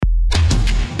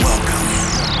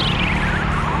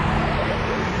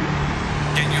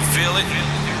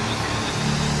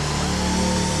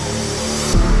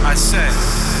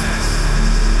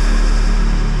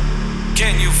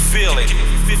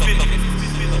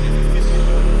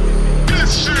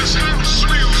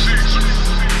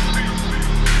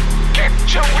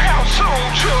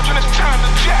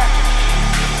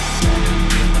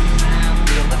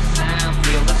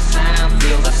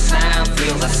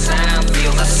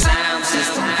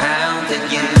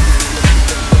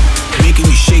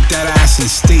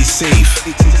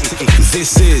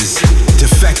This is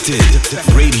Defected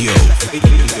Radio.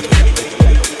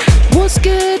 What's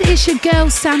good? It's your girl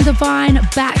Sam Divine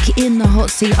back in the hot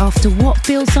seat after what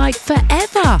feels like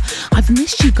forever. I've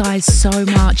missed you guys so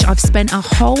much. I've spent a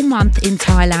whole month in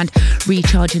Thailand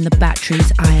recharging the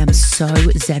batteries. I am so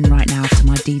zen right now after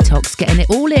my detox, getting it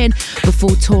all in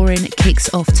before touring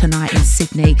kicks off tonight in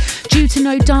Sydney. Due to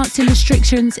no dancing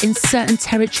restrictions in certain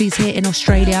territories here in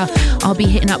Australia, I'll be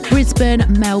hitting up Brisbane,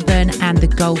 Melbourne and the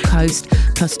Gold Coast,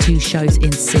 plus 2 shows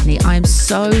in Sydney. I am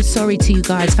so sorry to you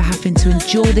guys for having to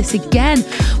endure this again.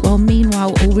 Well,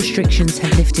 meanwhile, all restrictions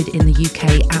have lifted in the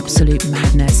UK. Absolute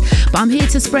madness. But I'm here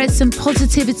to spread some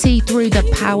positivity through the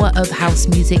power of house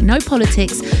music. No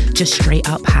politics, just straight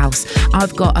up house.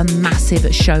 I've got a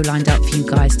massive show lined up for you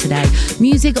guys today.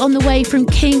 Music on the way from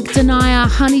Kink, Denier,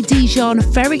 Honey Dijon,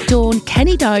 Ferric Dawn,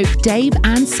 Kenny Dope, Dave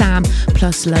and Sam,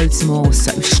 plus loads more.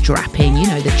 So strapping, you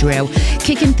know the drill.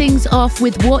 Kicking things off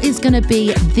with what is going to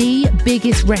be the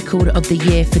biggest record of the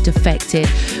year for Defected.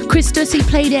 Chris Dussy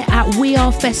played it at We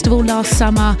Are Festival last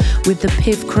summer with the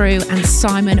Piv crew, and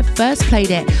Simon first played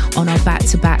it on our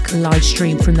back-to-back live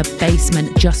stream from the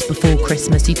basement just before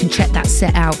Christmas. You can check that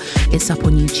set out. It's up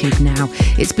on YouTube now.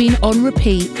 It's been on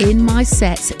repeat in my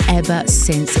sets ever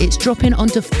since. It's dropping on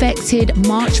Defected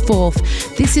March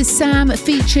 4th. This is Sam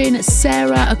featuring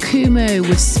Sarah Akumu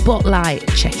with Spotlight.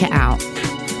 Check it out.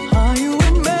 Are you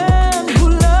a man who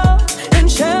loves and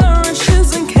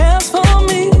cherishes and cares for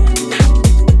me?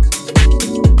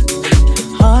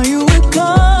 Are you a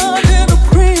god in a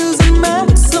prison,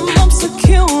 maximum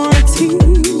security?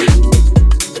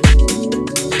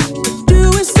 Do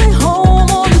we stay home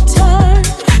all the time,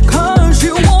 'cause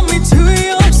you want me to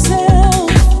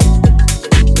yourself?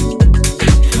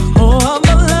 Oh, I'm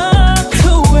a lot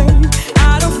away.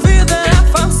 I don't feel that I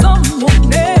found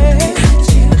someone else.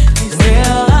 Yeah.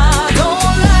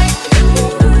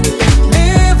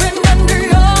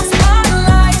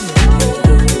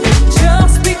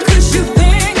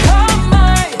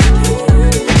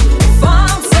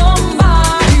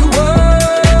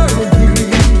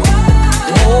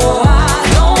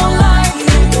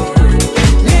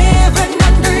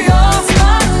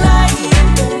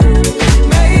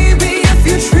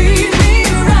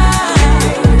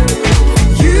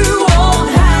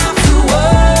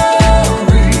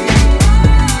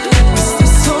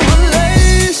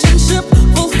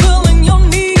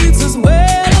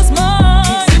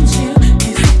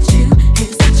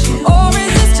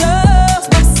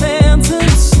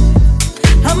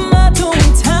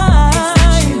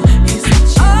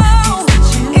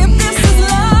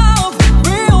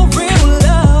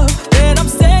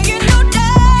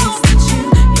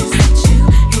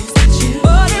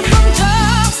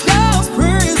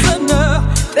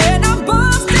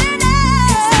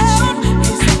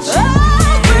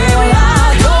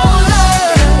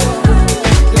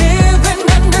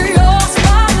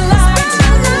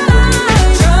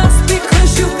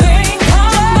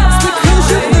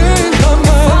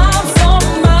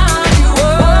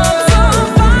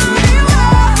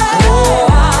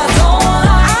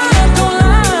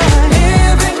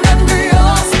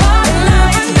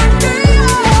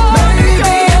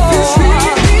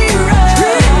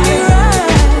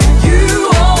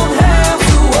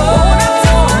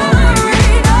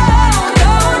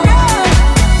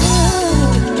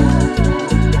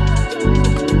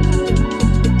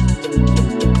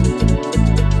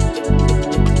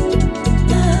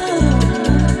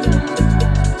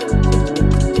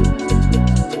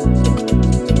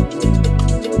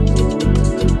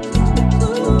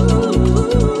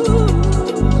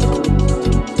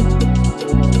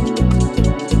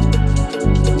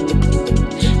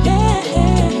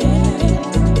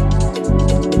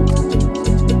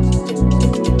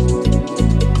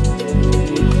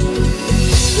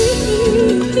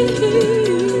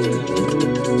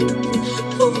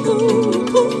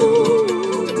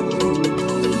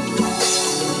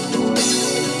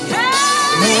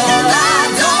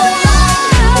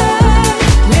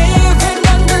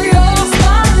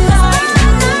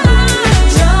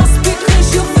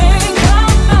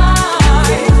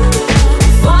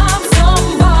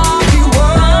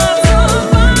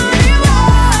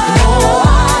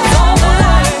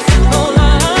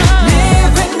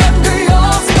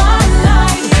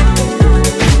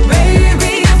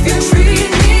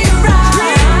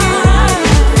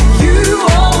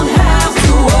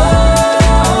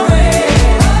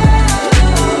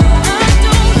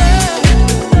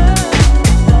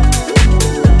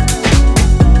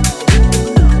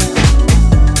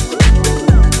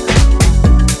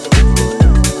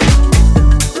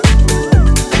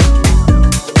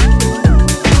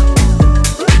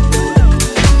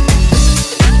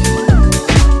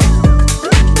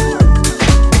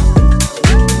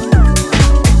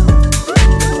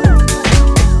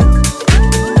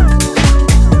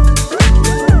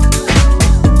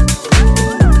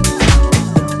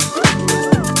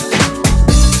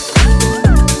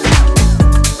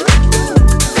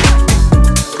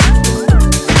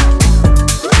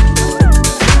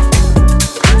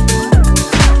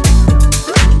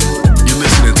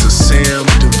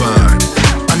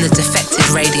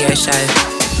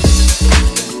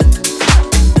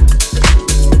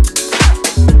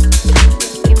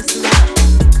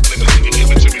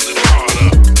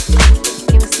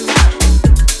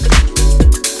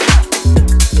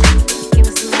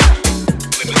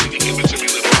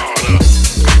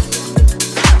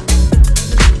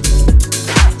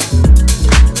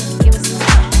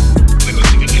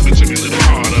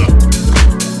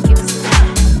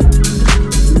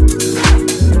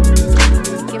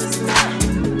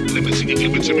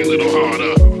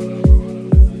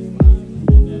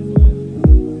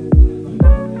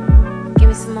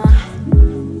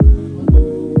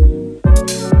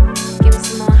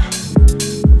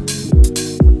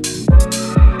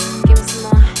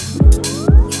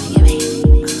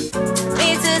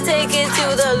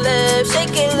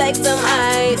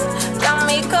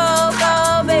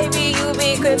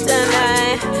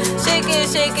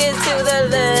 shake it to the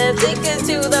left, shake it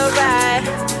to the right.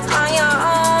 On your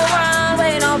own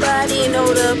runway, nobody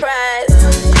know the price.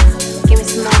 Give me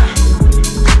some more.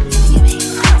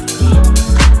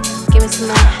 Give me some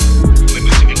more. Let me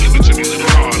see you give it to me a little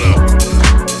harder.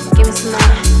 Give me some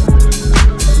more.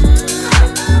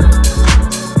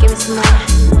 Give me some more.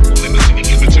 Let me see you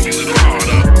give it to me a little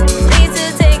harder. Need to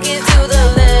take it to the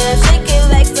left, shake it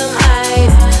like some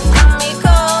ice. Got me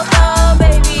cold, oh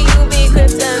baby, you be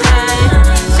kryptonite.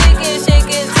 Shake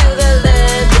it to the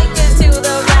left, shake it to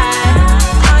the right.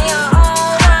 On your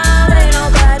own run, ain't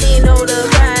nobody know the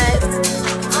price.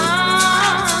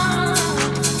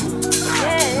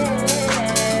 Yeah.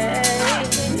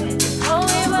 Oh,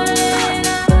 we running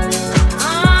up.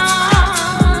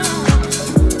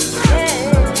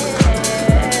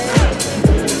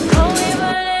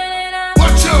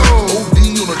 Watch out! OD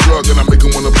on a drug and I make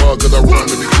him wanna bug. Cause I run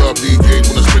in the club, DJs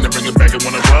wanna spin it, bring it back and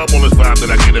wanna rub. All this vibe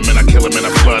that I get him and I kill him and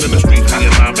I flood in the street. High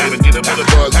and line, baby, get him with a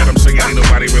buzz. That I'm singing, ain't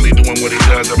nobody really doing what he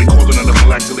does. I be calling on the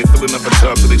black till they filling up a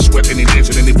tub. Till they sweat and they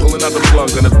dancing and they pulling out the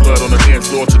plugs. And there's blood on the dance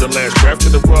floor to the last breath. To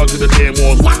the rug, to the damn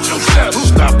walls. Watch your step.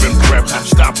 Stop and prep.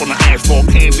 Stop on the asphalt.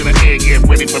 Hands in the air, get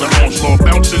ready for the onslaught.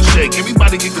 Bounce and shake.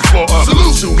 Everybody get the floor up.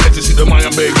 Salute. Soon let you see the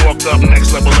Mayan Bay walk up.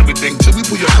 Next level, everything till we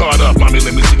pull your card up. Mommy,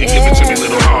 let me see you give it to me a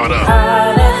little harder.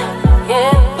 Harder,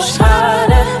 yeah, push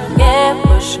harder, yeah,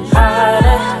 push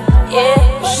harder, yeah,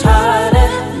 push harder,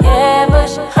 yeah,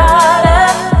 push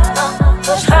harder,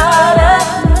 push harder,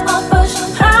 push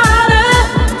harder,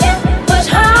 yeah, push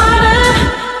harder,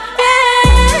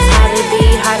 yeah. Harder to be,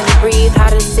 harder to breathe,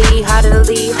 harder to see, harder to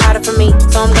leave, harder for me.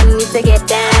 So I'm gonna need to get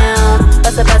down.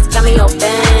 Bust a bust, got me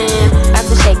open. About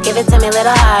to shake, give it to me a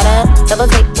little harder. Double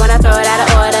take when I throw it out of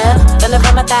order. Thunder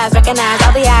from my thighs, recognize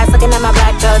all the eyes looking at my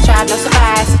black girl tribe, no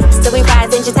surprise. Still we rise,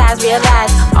 digitize,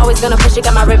 realize. Always gonna push it,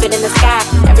 got my ribbon in the sky.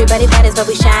 Everybody matters, but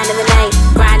we shine in the night.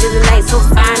 Grind in the night, so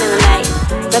fine in the night.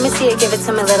 Let me see it, give it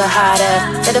to me a little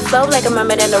harder. Let it flow like a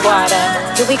mermaid in the water.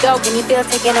 Here we go, can you feel it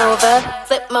taking over?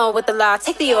 Flip mode with the law,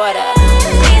 take the order.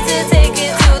 Need to take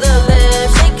it to the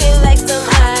left, shake it like some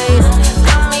ice.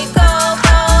 Got me cold,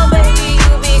 oh baby,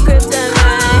 you be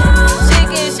kryptonite.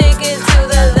 Shake it to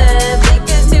the left, shake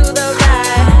it to the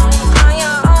right. On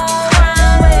your own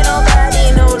runway, nobody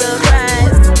know the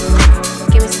price.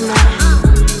 Give me some more.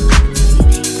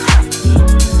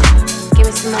 Give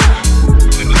me some more.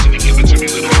 Let me see you give it to me a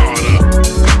little harder.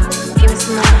 Give me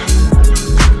some more.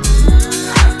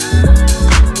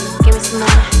 Give me some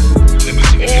more. Let me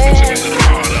see you give it to me a little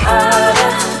harder.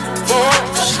 Harder, yeah.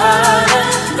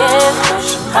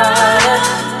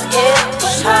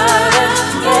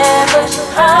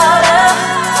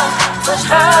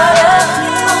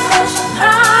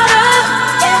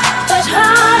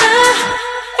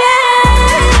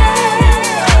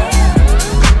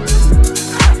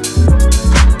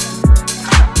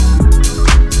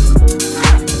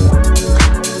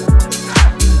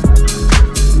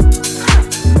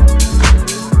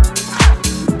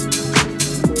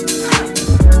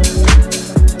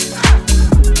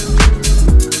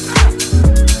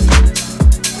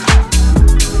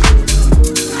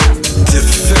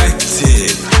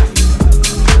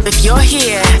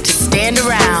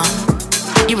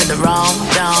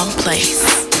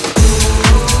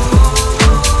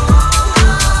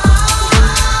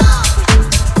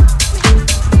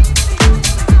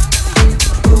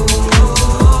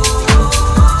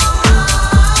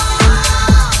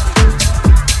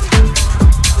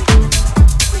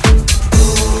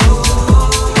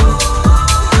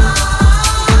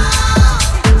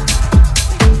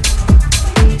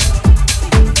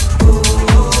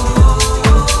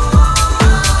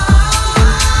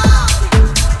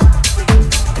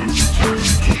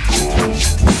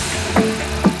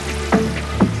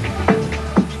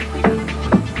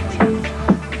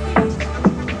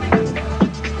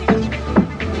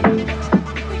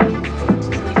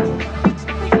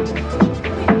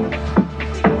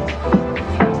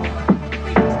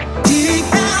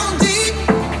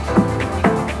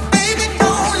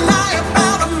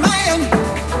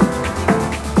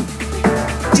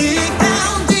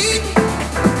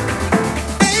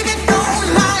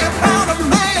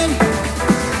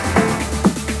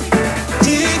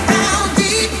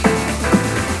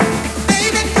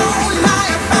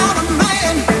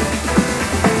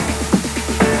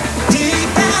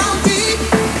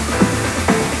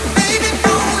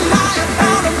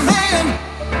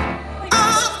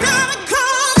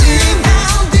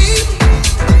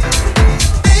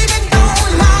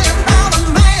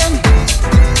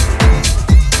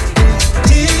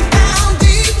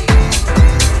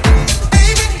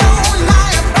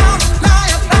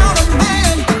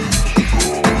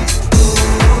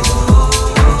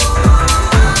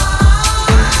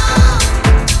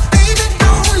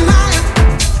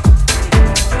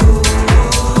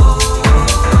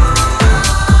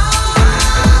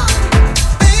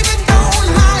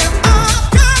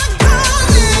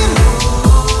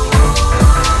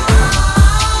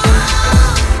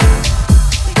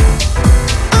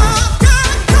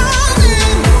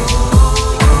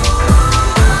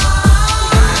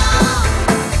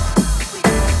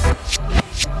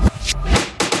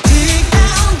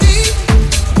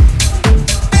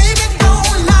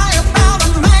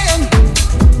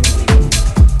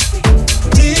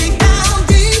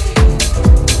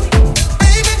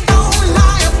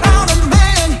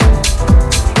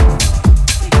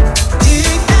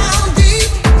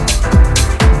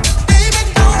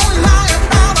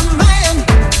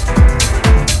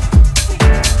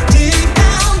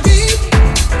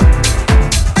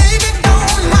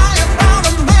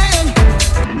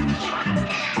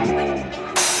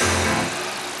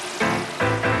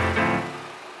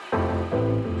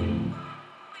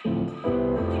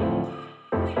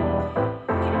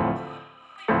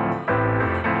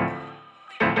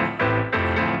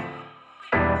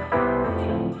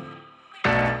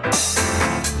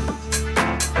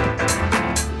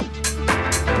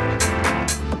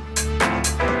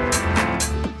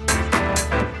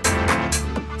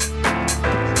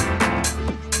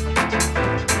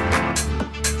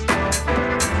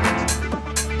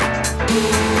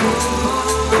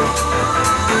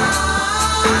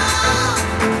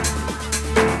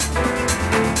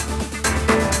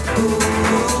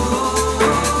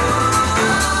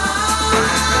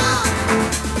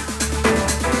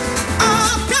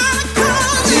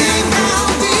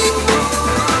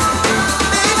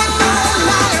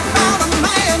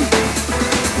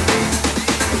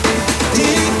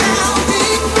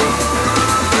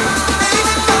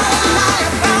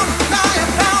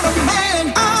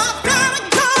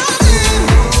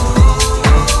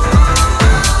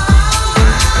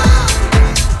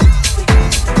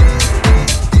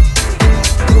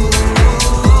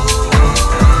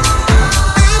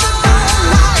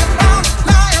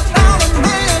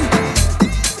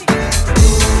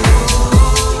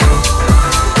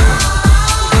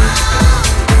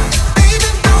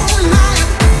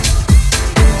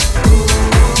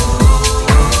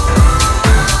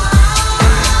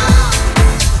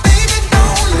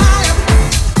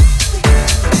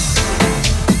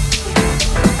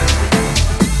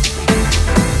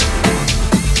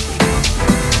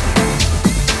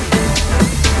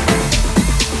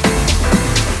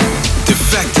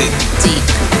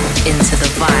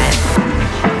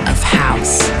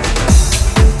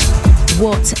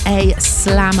 What a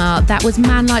slammer. That was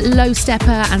Man Like Low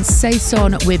Stepper and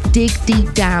Saison with Dig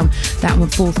Deep Down. That one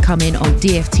forthcoming on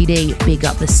DFTD. Big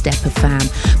up the Stepper fam.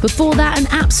 Before that, an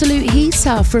absolute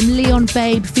heater from Leon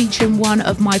Babe featuring one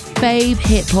of my fave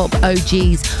hip-hop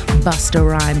OGs, Busta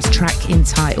Rhymes, track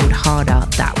entitled Harder.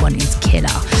 That one is killer.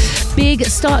 Big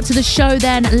start to the show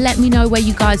then. Let me know where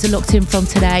you guys are locked in from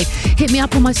today. Hit me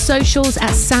up on my socials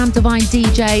at Sam Divine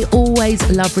DJ. Always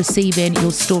love receiving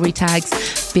your story tags.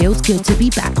 Feels good to be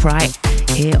back right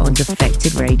here on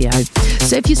Defected Radio.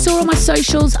 So if you saw on my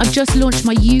socials, I've just launched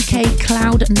my UK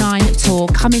Cloud 9 tour,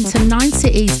 coming to 9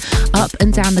 cities up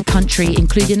and down the country,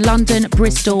 including London,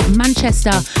 Bristol,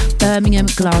 Manchester, Birmingham,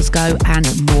 Glasgow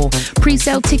and more.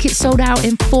 Pre-sale tickets sold out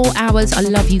in 4 hours. I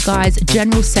love you guys.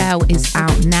 General sale is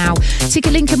out now.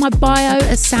 Ticket link in my bio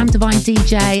as Sam Divine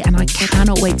DJ, and I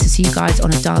cannot wait to see you guys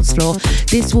on a dance floor.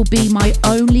 This will be my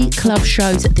only club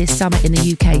shows this summer in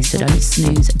the UK, so don't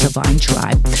snooze, Divine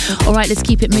Tribe. All right, let's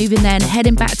keep it moving then.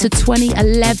 Heading back to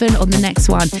 2011 on the next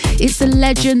one. It's the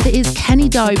legend that is Kenny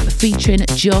Dope featuring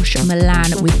Josh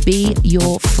Milan with Be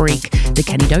Your Freak. The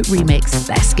Kenny Dope remix.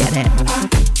 Let's get it. I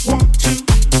want to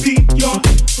be your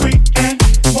freak and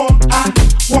more. I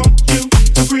want you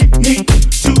to freak me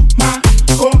to my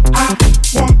core. I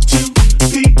want to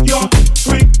be your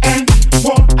freak and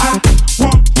more. I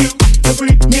want you to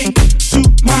freak me to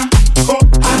my core.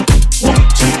 I want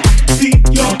to be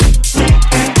your freak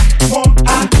and more.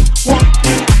 I want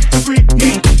you to freak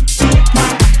me to my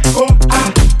core.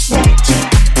 I want to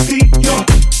be your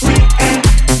freak and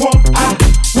more. I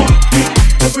want you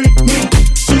to freak me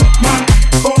to my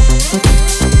core.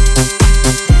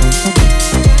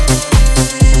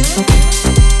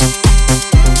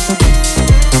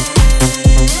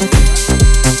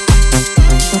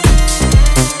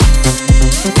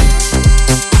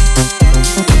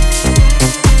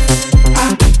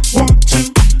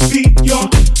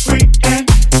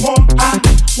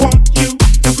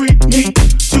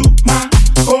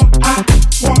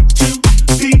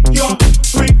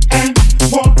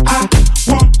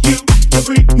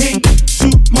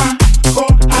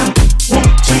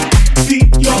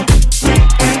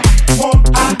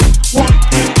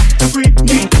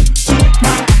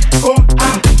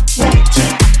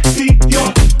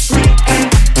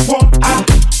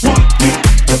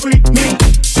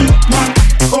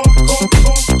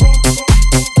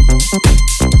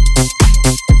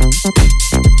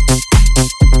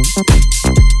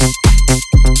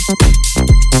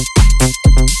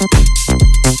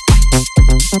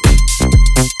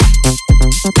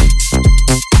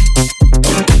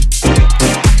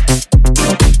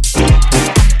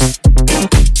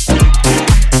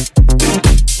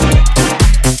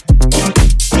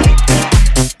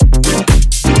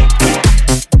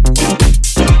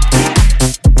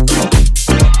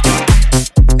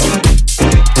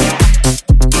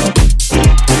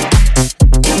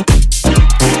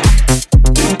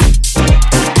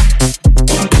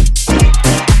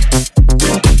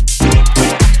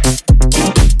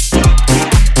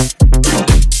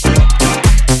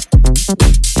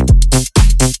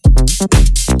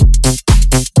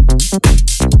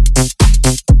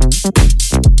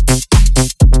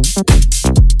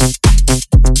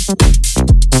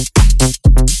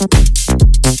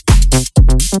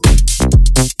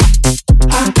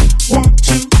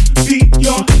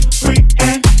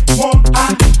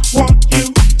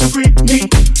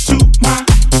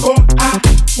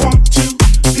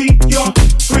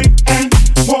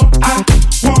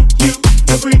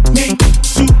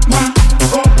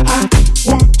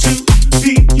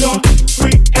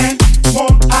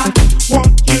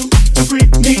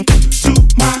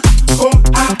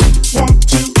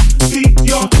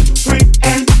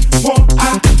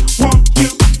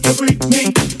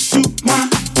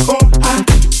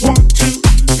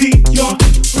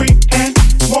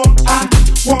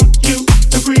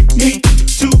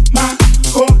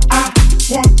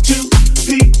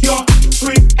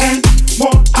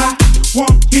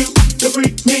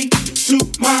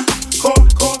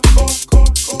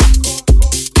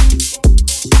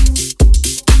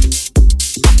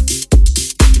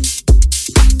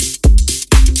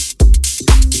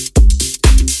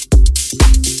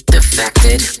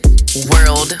 Defected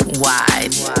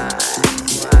worldwide.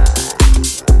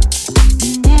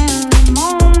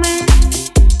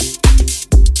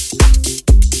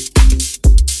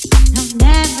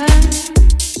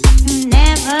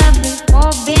 Never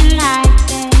before been like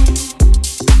this.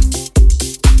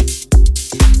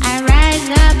 I rise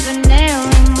up in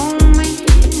every moment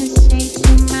and say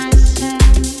to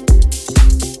myself,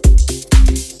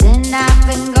 stand up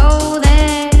and go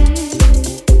there,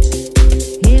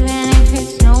 even if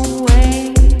it's no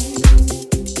way.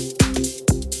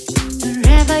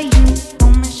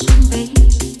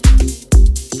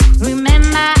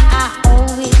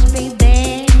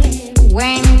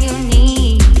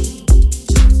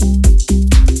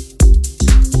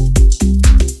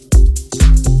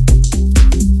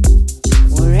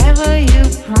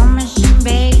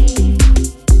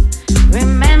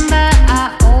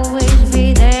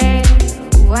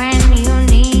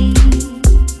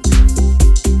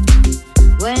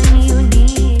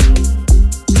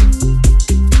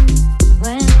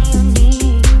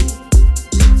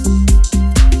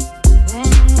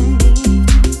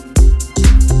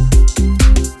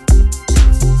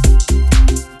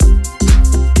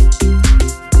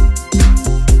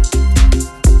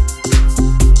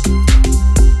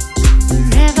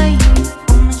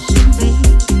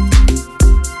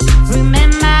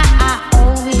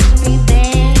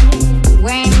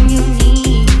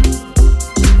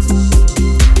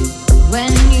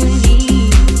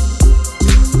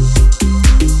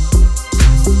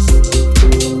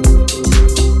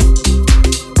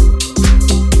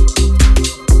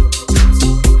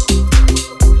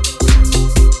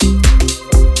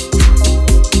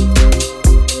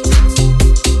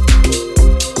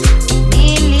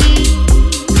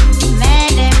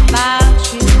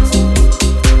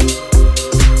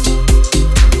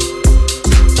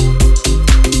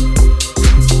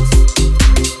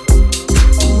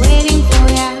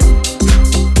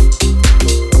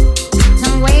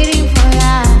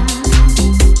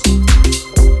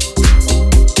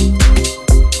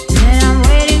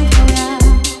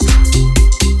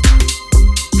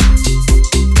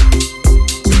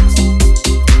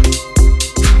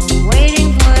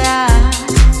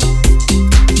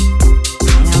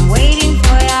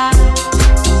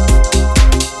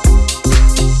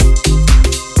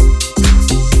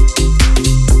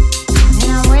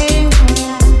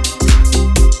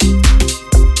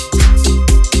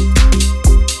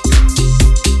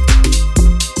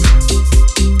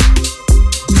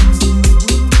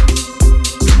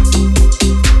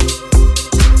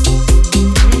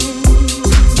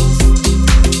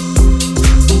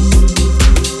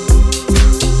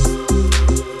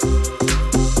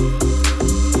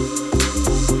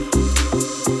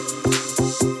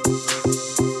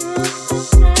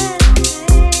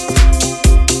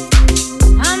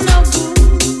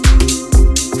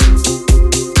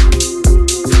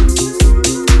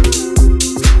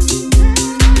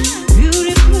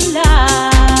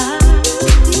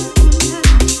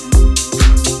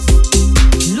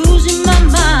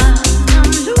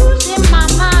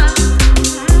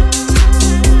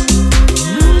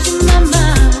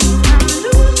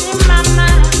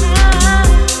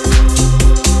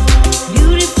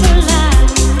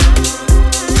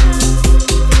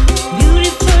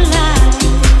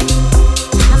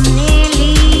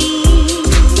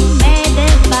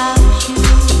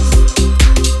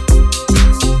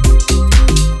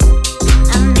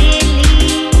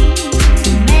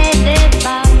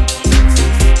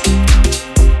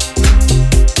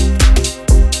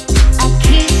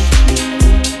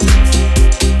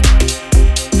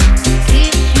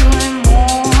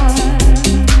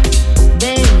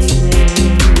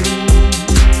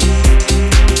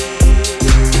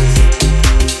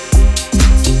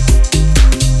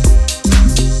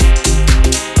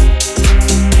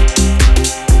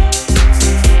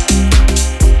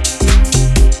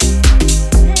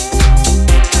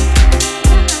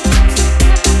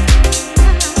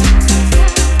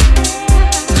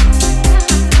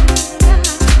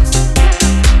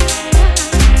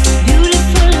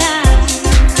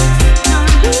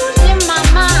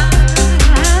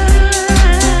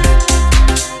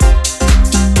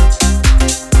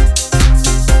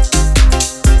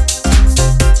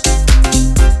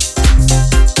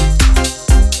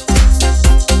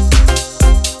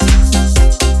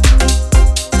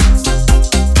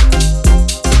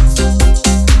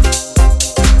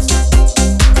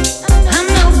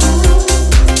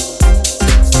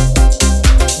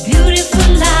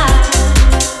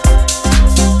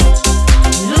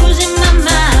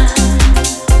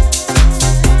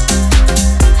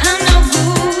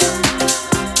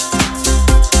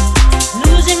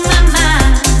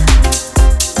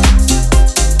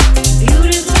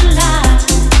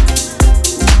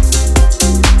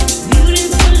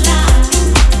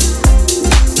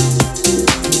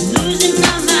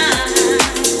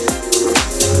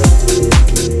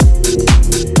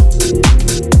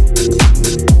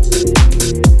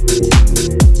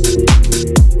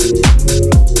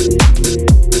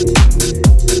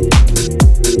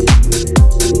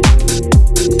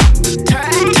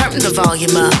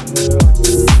 Fatima.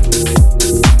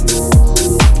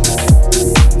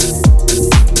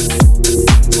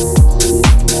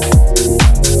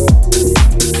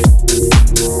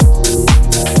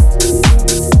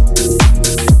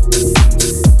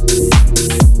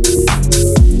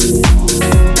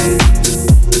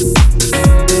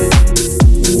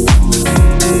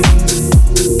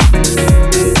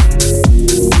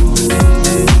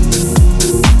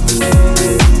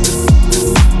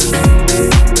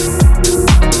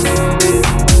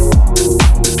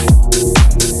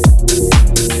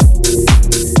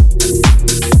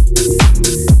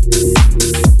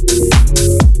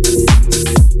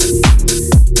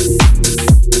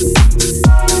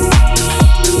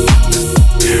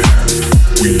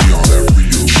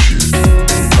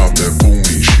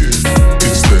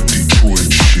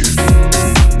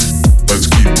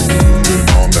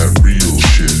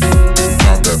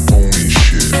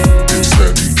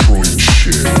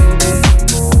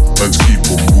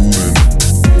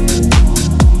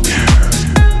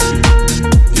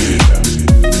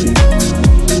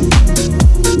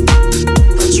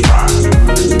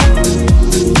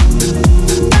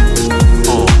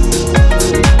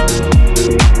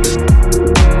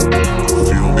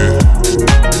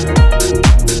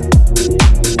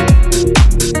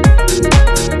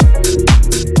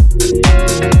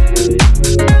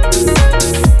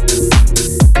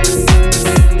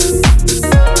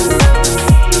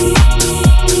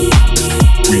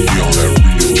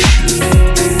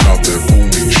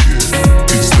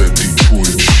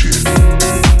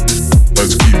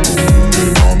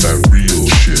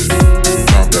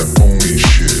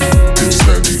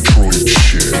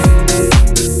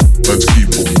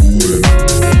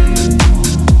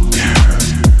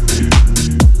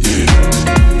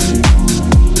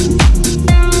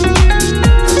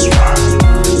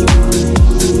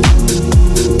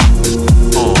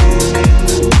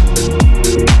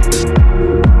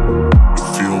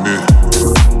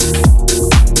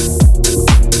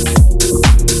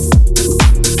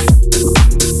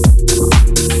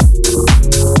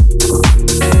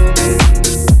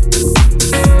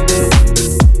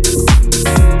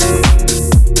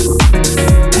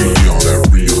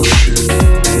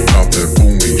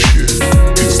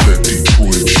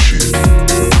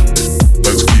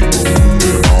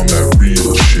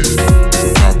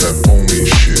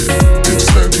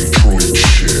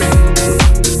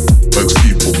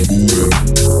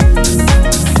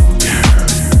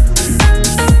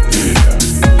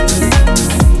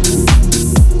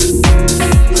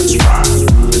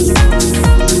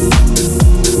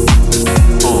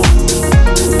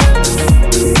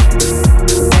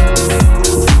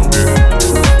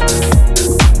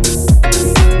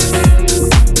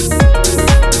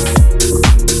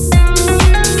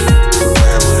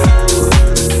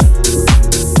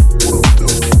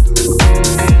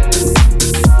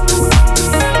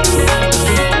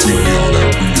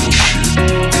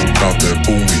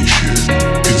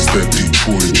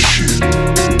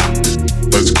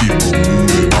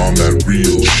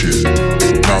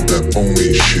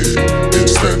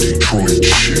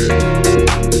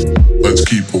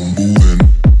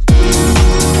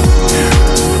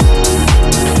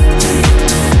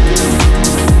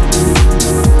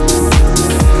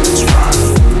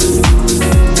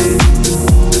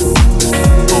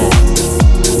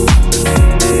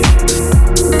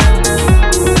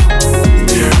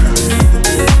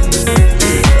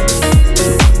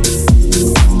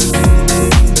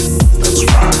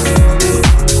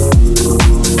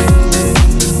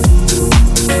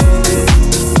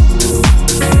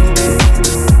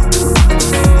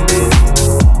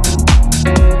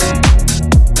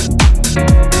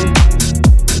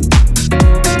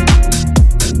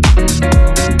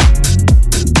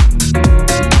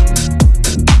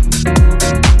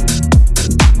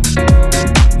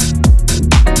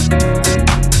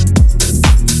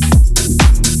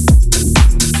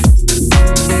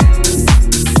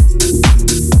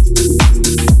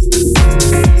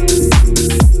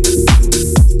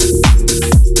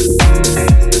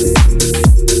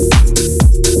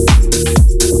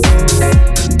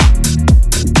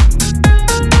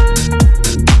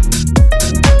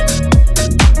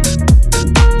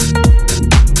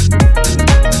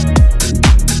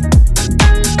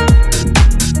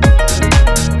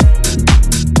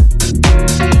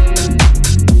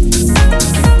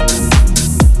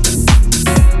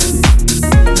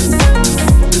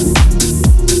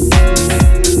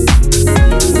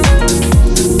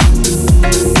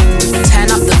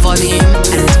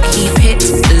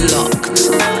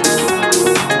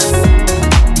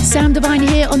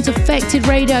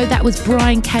 was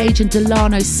Brian Cage and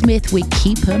Delano Smith with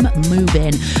Keep 'Em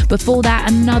Moving. Before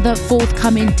that, another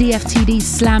forthcoming DFTD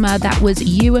slammer. That was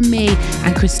You and Me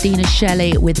and Christina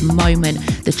Shelley with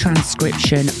Moment, the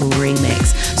transcription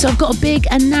remix. So I've got a big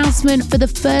announcement. For the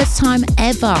first time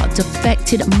ever,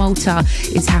 Defected Malta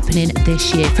is happening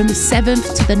this year from the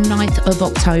 7th to the 9th of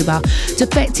October.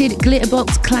 Defected,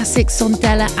 Glitterbox, Classic,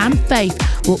 Sondela and Faith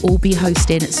will all be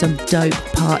hosting some dope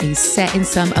parties set in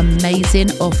some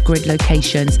amazing off-grid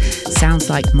locations. Sounds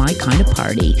like my kind of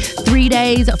party. 3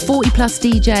 days, 40 plus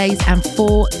DJs and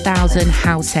 4,000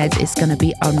 house heads. It's going to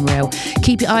be unreal.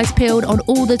 Keep your eyes peeled on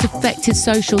all the Defected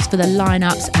socials for the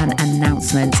lineups and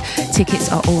announcements. Tickets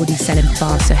are already selling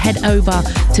fast, so head over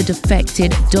to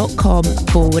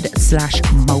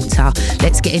defected.com/Malta.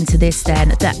 Let's get into this then.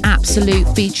 The Absolute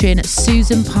featuring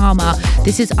Susan Palmer.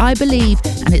 This is I Believe,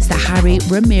 and it's the Harry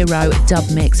Ramiro dub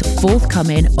mix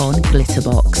forthcoming on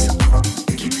Glitterbox.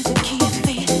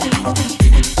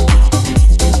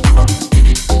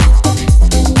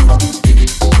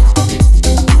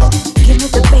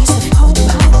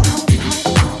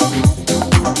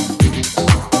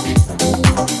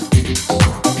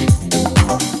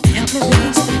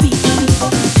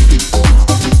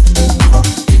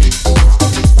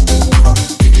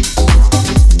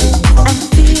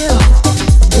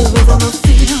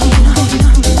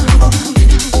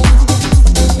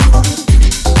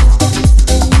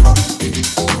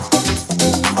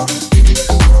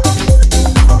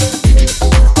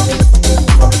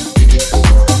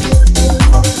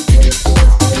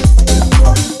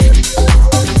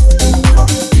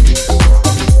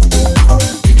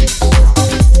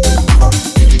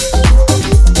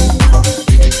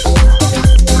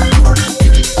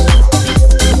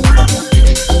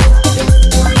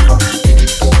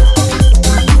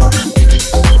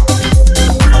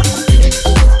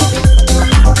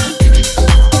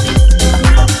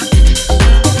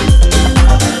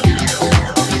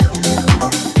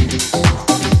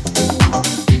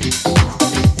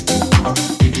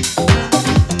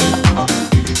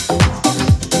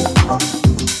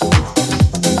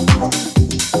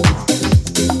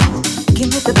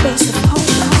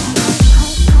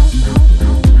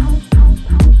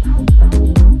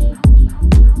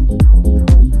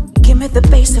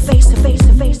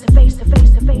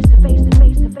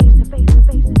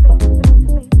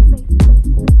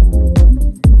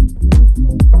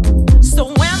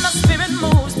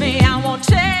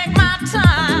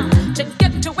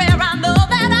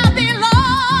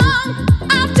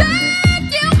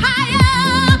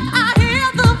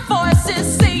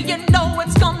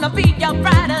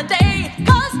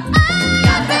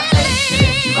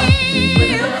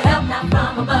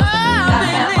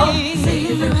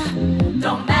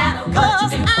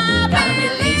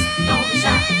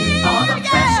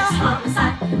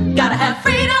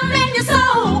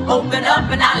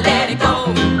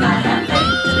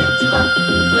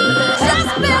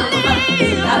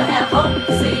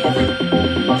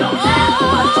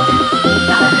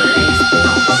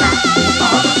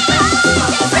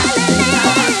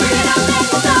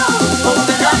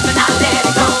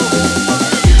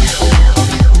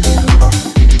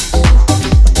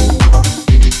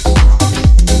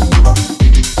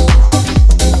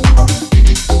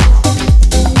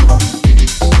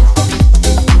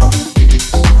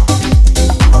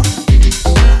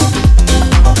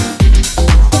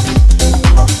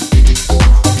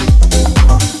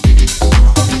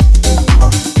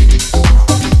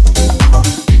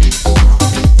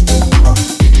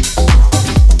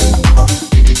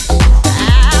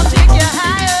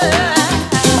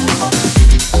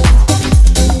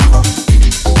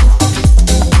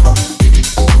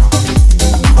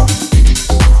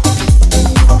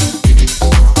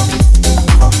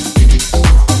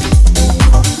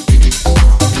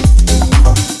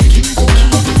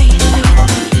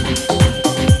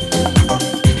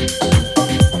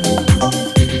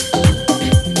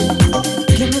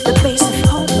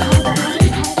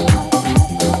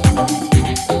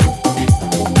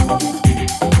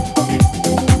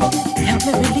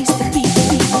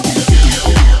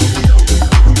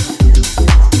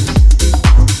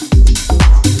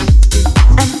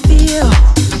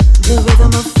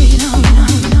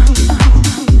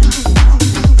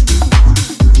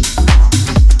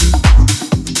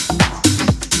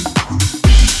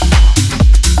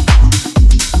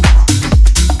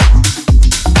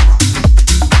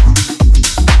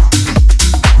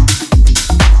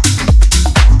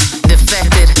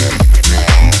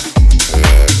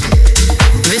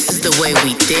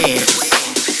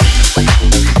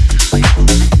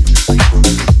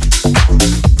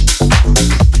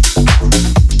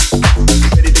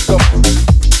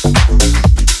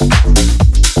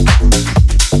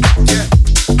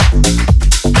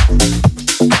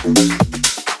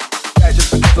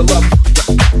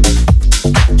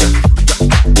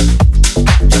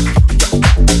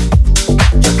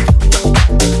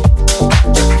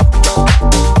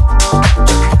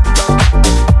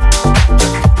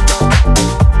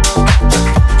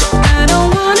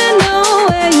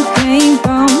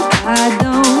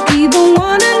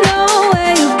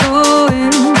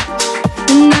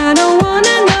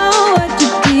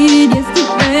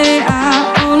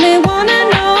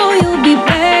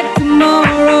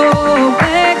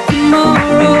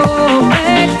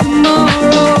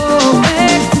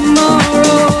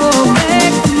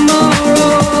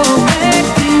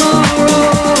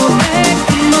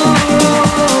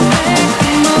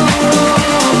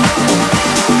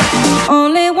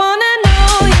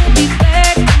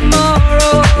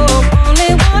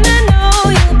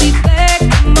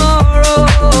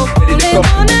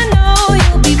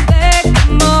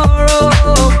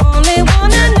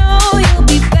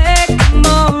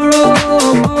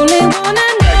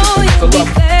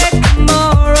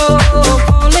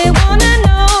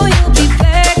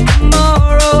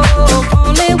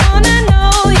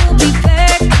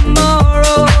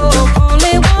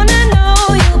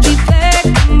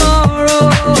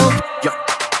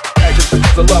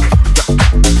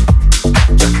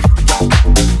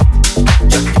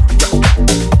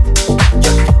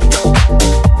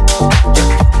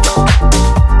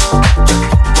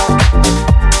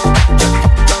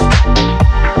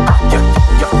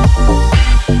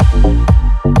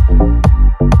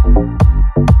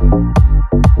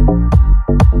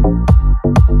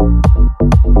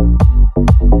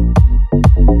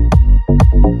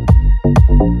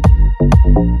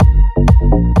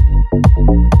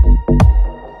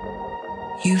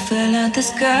 the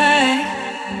sky.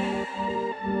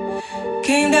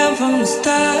 Came down from the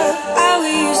stars, I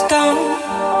we stone.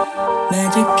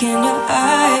 Magic in your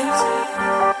eyes.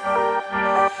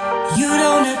 You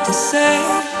don't have to say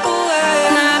why.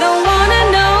 And I don't wanna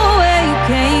know where you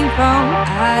came from.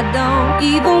 I don't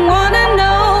even wanna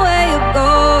know where you're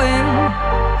going.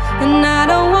 And I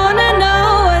don't wanna know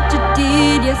what you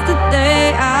did yesterday.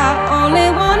 I only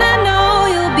wanna know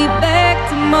you'll be back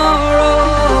tomorrow.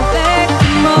 Back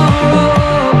tomorrow.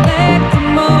 Back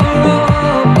tomorrow.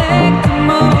 Back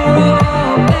tomorrow.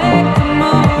 Back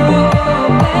tomorrow.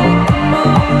 Back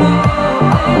tomorrow.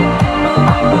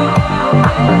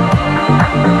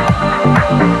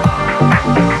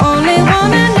 Only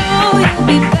wanna know you'll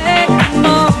be back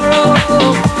tomorrow.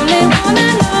 Only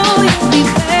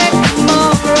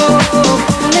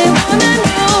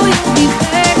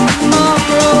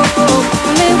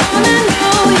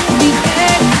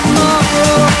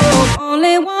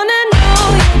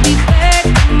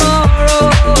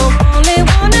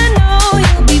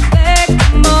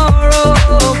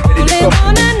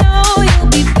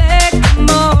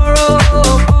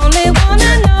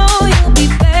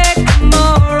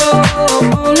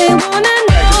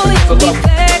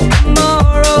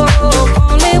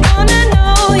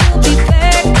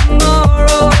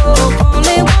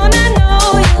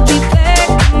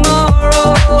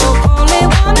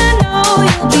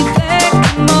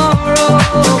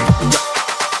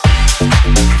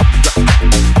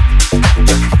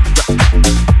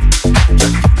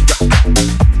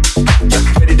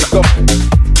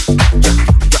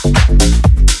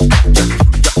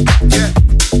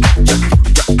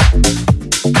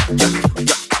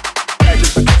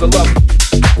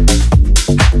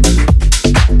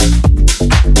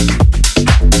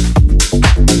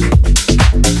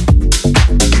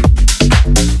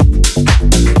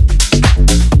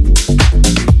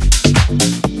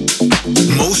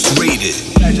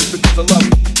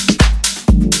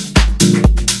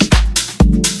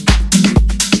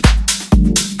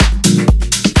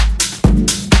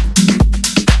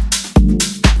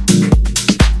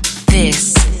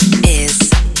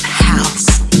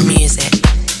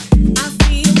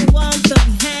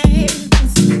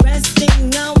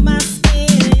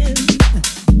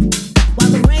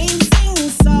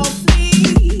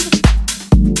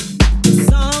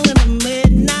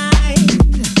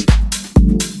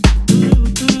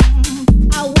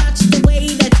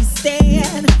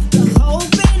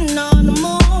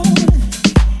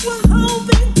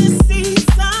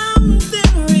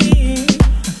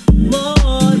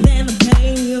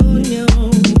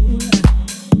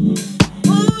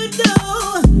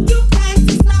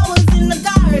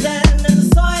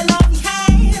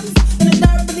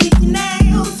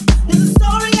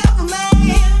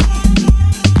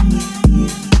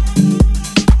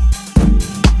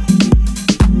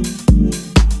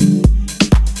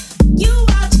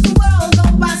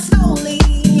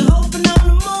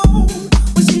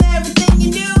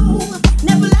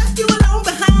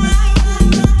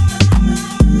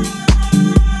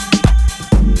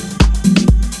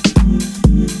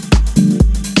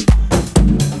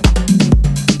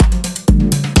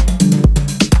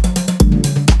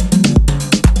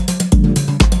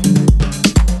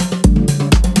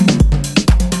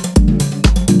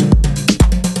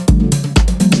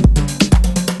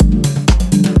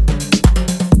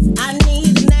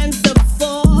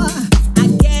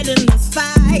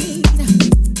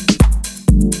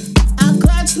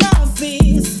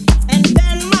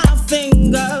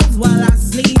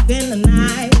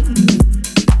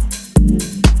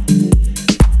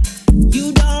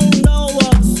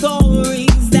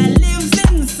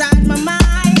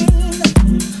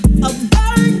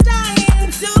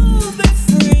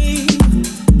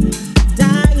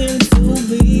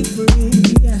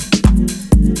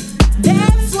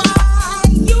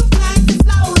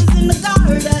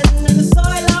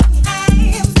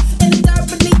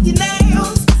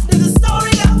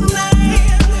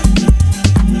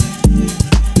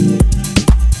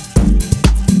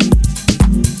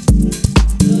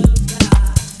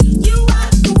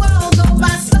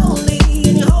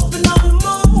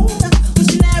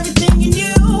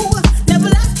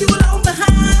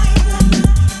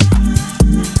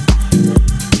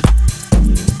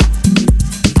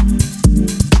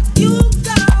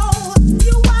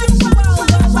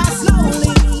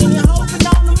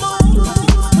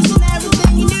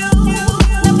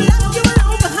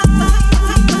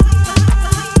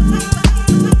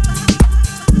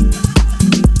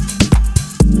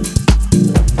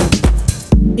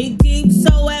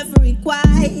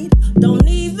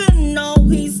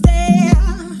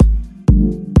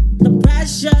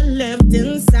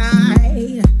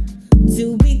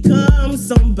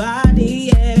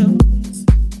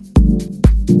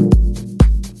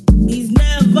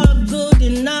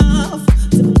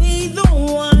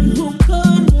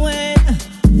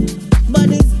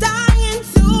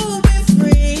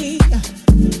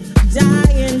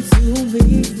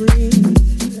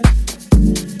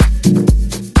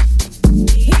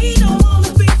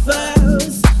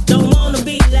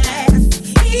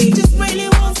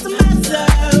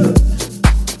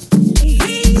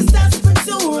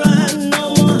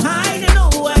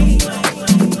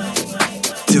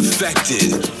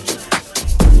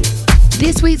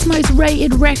most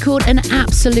rated record, an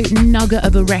absolute nugget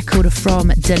of a record from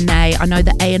Danae. I know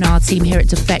the A&R team here at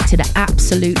Defected are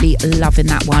absolutely loving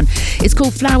that one. It's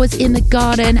called Flowers in the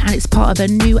Garden and it's part of a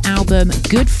new album,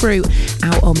 Good Fruit,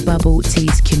 out on Bubble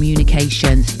Tea's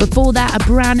Communications. Before that, a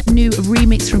brand new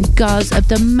remix from Guz of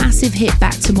the massive hit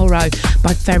Back Tomorrow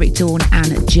by Ferric Dawn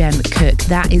and Jem Cook.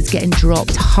 That is getting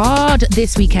dropped hard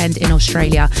this weekend in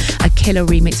Australia. A killer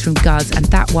remix from Guz, and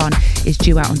that one is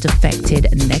due out on Defected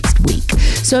next week.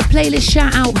 So a playlist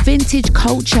shout out, Vintage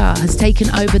Culture has taken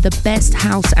over the best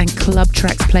house and club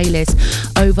tracks playlist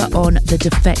over on the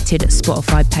Defected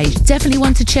Spotify page. Definitely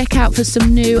one to check out for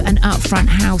some new and upfront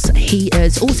house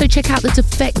heaters. Also check out the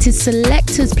Defected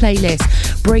Selectors playlist.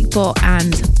 Breakbot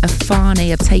and Afani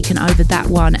have taken over that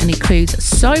one and includes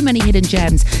so many hidden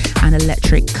gems and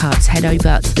electric cuts. Head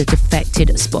over to the Defected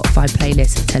Spotify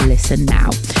playlist to listen now.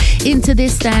 Into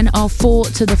this then, our 4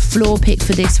 to the floor pick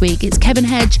for this week. It's Kevin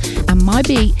Hedge and My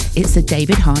Beat. It's the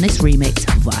David Harness remix,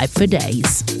 Vibe for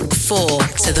Days. 4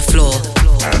 to the floor.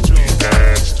 As we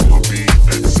dance to a beat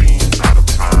that seems out of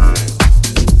time,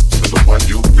 to the one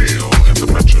you feel in the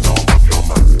metronome of your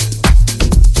mind.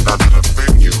 Does it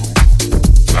offend you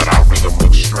that our rhythm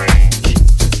looks strange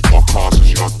or causes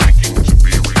your thinking to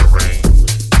be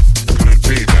rearranged? Could it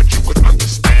be that you would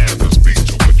understand the speed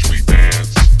to which we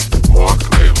dance more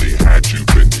clearly had you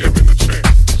been given a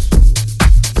chance?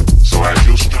 So as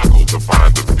you struggle to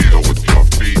find the feel with your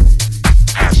feet,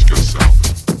 ask yourself,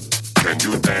 can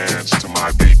you dance to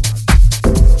my beat?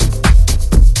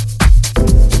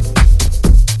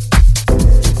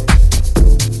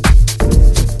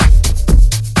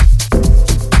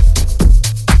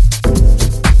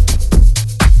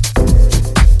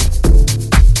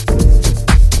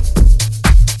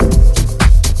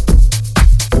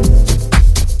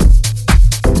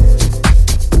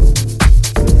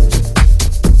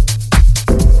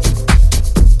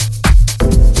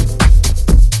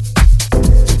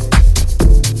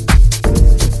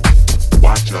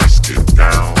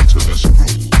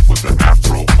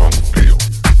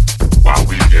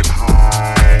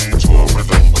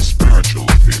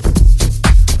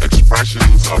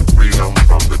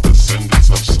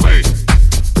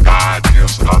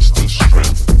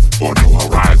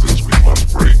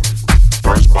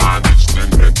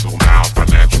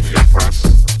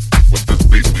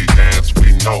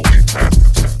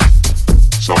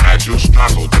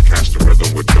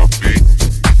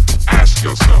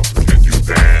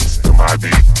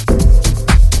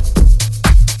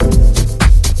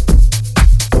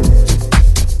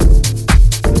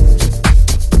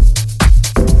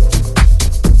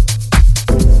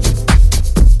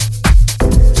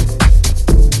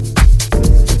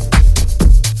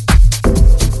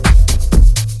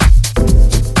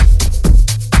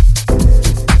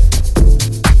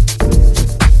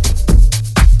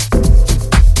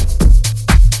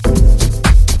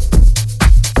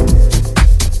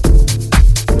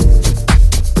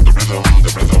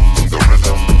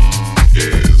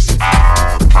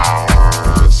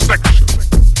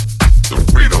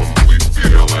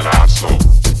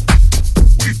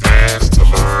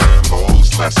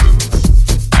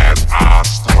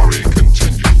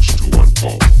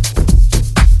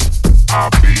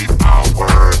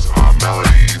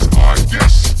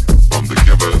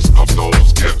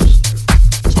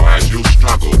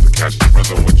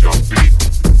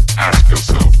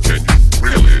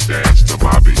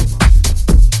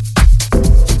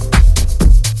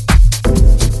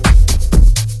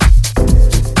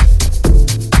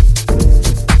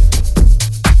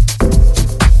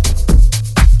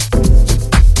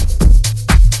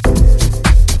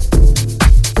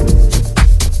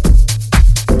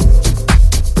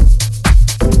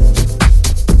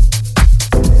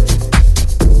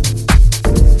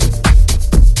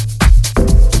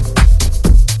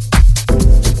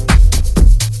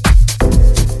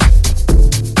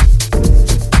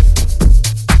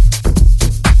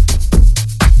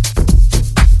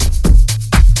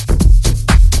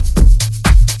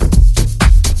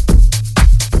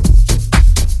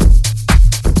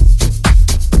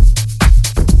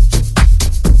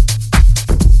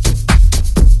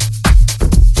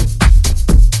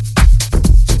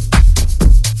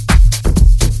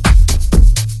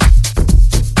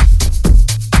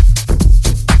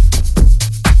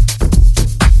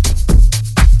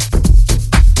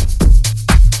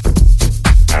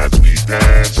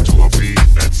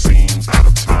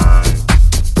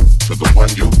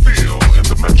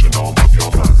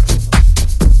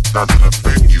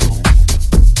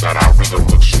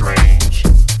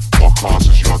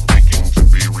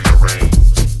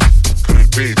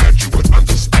 That you would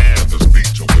understand the speed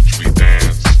to which we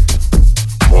dance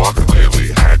more clearly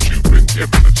had you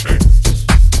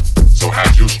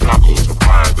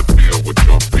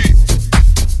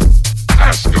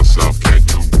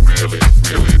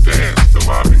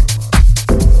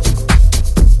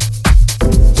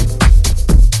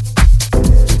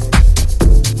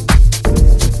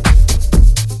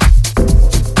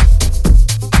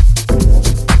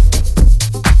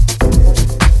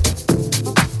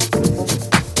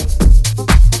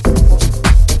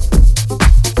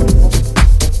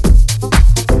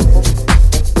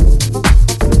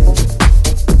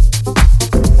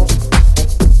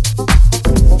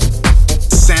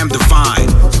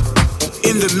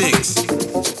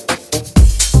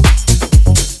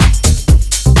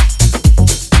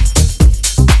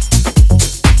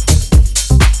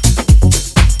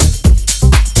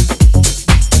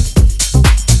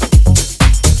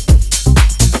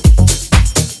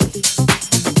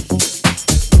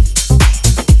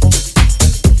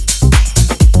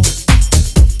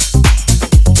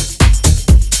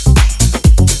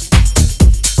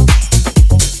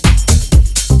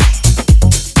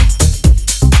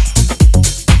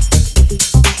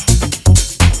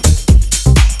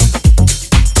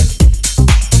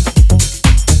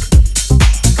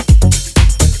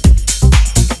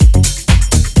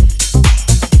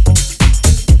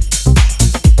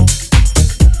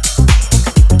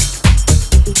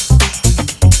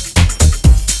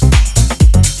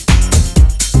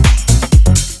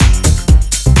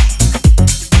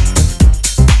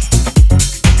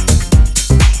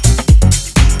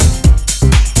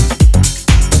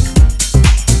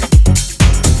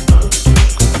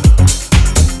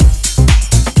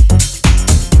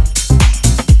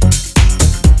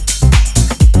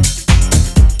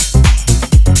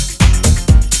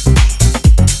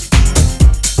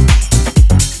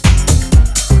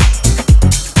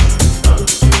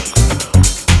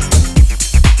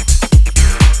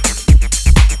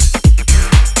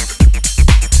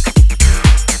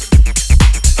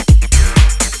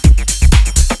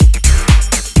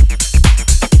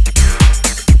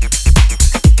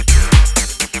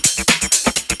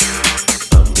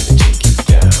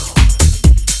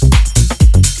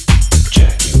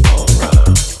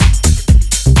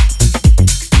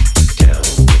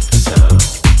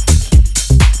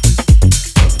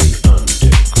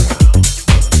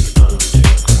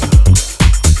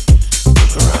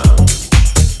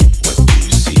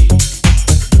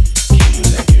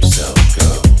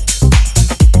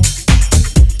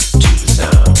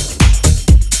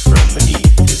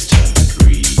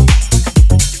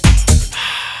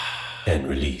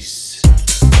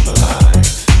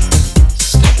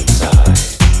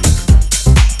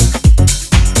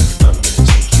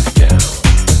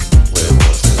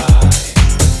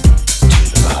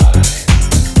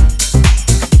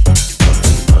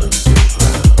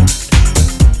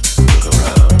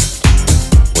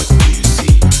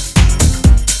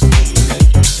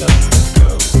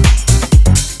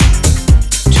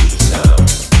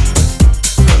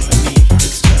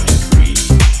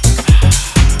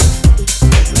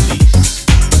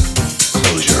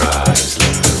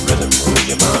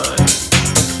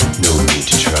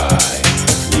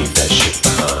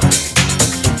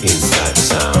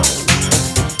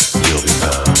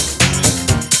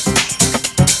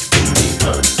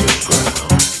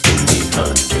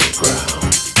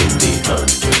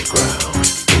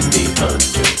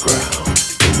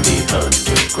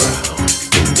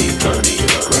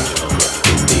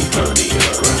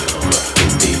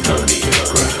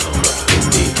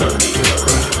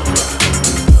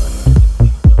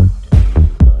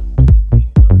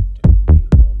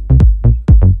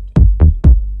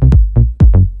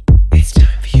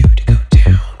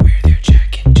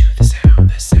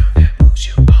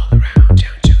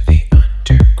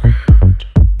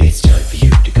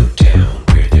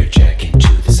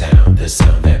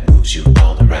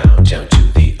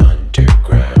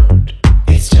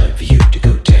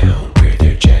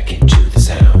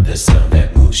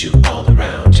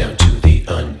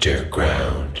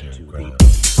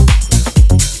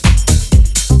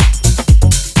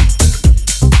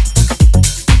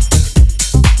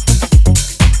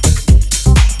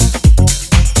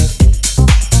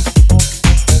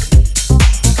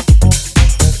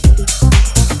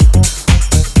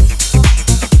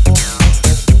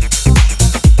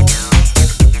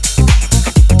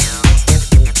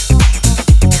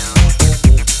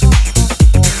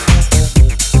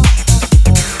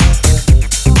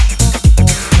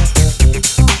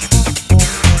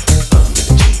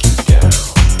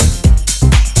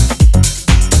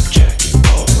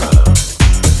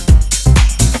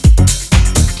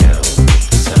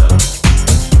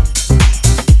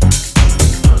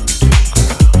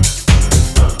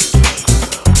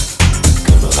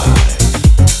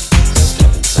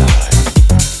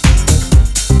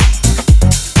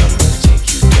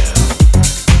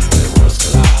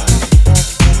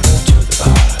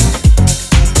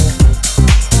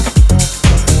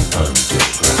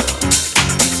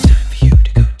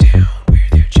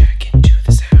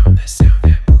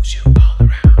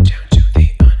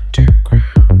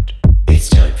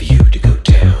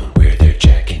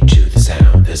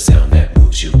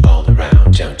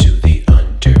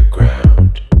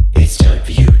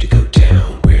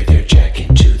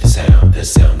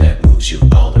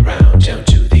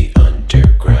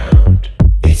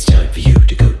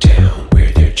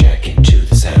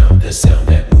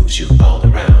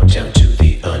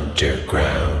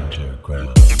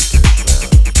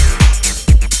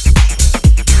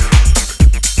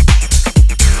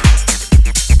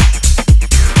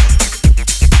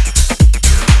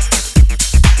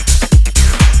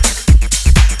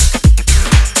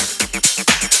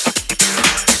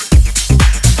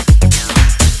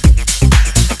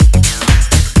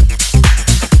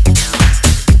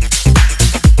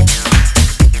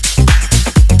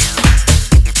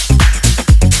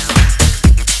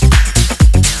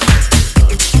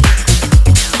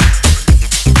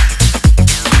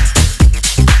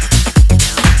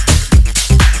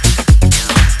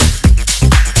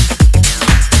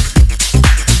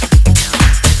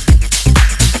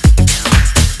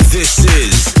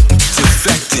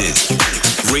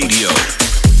Radio.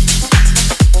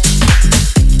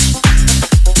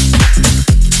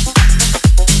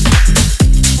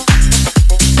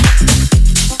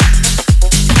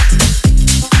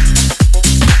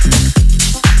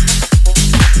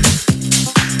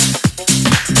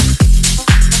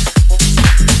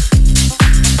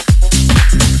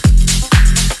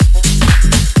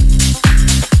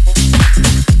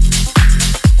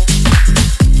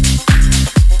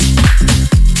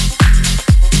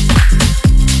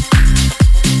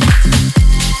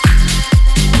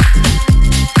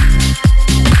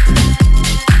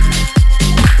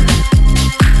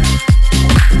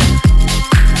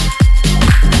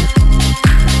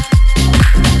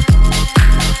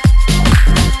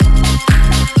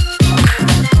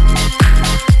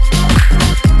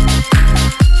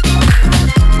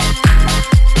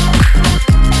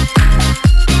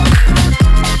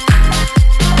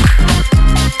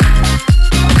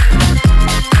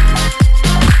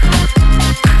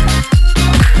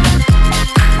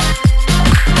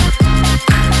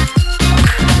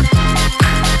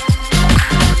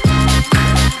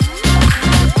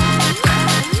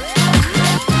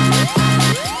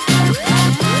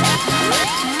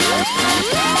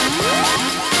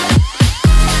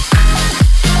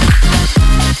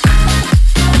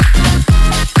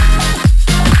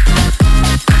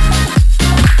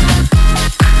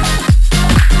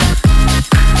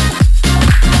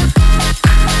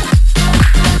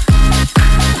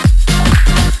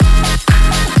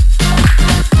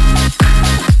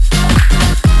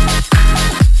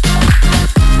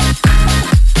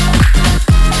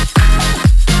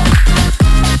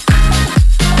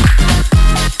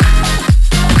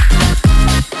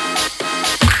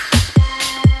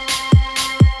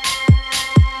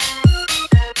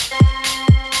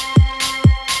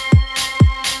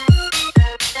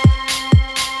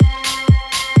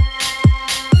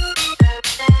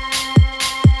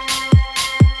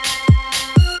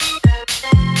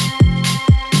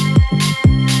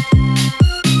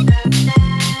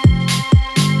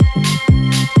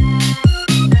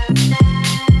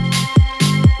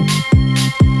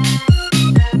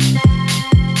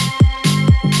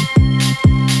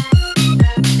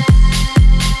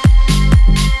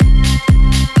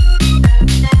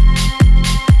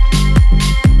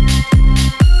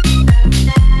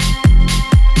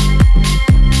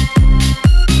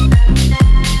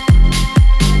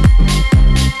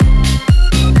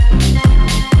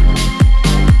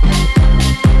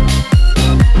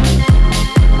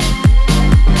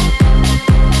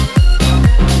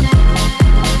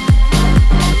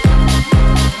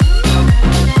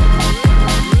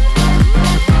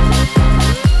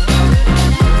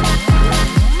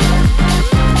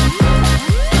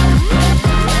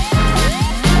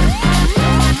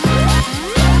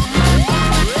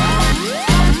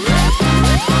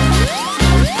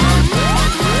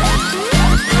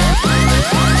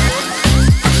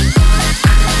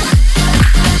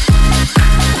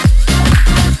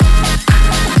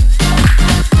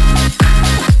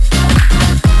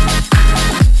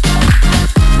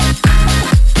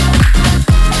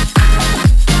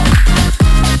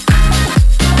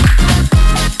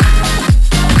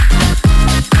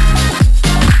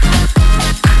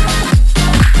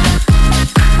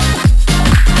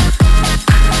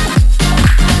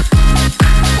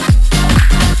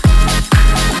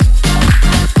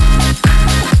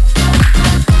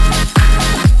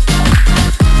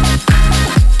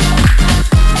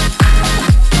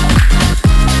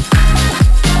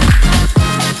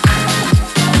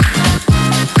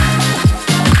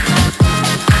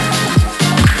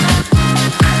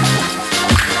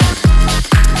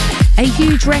 A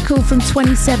huge record from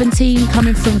 2017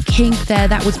 coming from Kink there.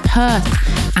 That was Perth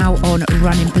out on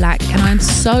Running Black. And I'm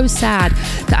so sad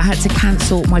that I had to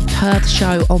cancel my Perth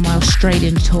show on my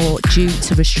Australian tour due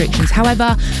to restrictions.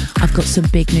 However, I've got some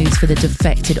big news for the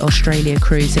Defected Australia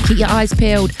crew. So keep your eyes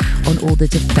peeled on all the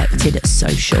Defected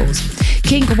socials.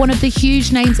 Kink, one of the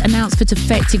huge names announced for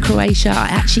Defected Croatia. I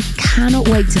actually cannot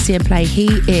wait to see him play. He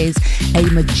is a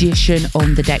magician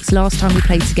on the decks. Last time we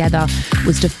played together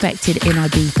was Defected in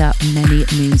Ibiza many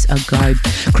moons ago.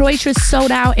 Croatia is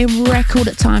sold out in record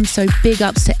time, so big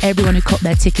ups to everyone who copped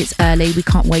their tickets early. We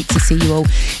can't wait to see you all.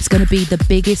 It's going to be the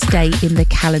biggest day in the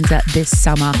calendar this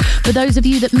summer. For those of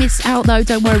you that missed out though,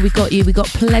 don't worry, we got you. We got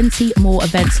plenty more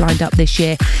events lined up this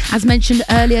year. As mentioned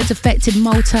earlier, Defected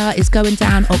Malta is going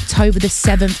down October the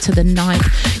 7th to the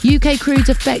 9th. UK crew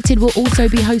Defected will also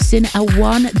be hosting a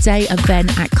one-day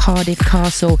event at Cardiff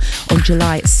Castle on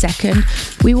July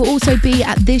 2nd. We will also be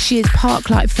at this year's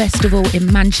Parklight Festival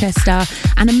in Manchester.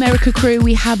 And America crew,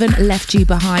 we haven't left you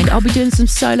behind. I'll be doing some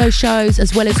solo shows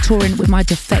as well as touring with my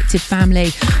Defected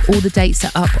family. All the dates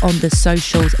are up on the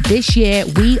socials. This year,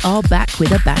 we are back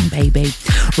with a bang, baby.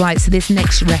 Right, so this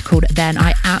next record then,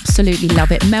 I absolutely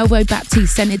love it. Melvo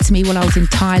Baptiste sent it to me while I was in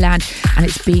Thailand and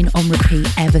it's been on repeat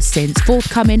ever since.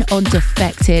 Forthcoming on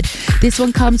Defected. This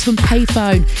one comes from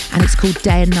Payphone and it's called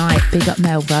Day and Night. Big up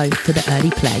Melvo for the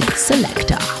early play.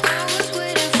 Selector.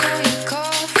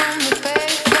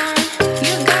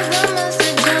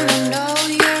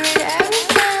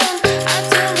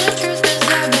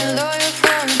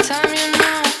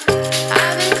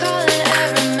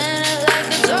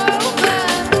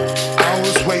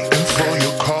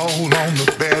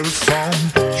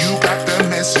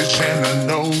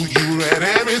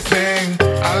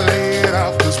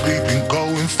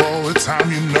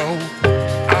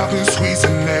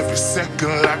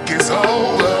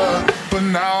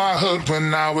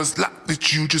 When I was locked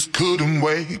that you just couldn't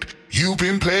wait. You've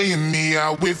been playing me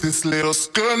out with this little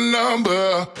skirt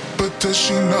number. But does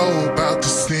she know about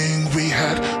this thing we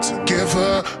had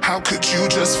together? How could you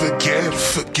just forget?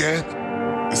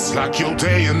 It's like your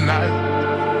day and night.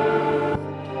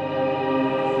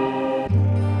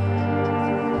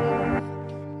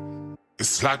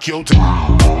 It's like your day.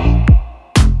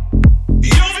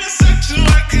 You've been searching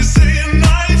like it's day and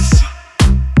night.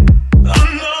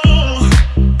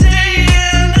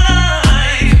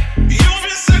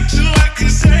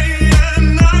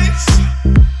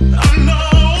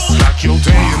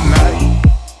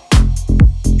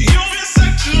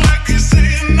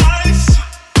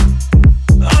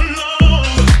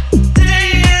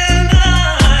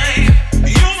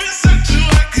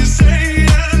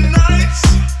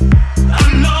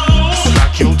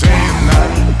 Your day.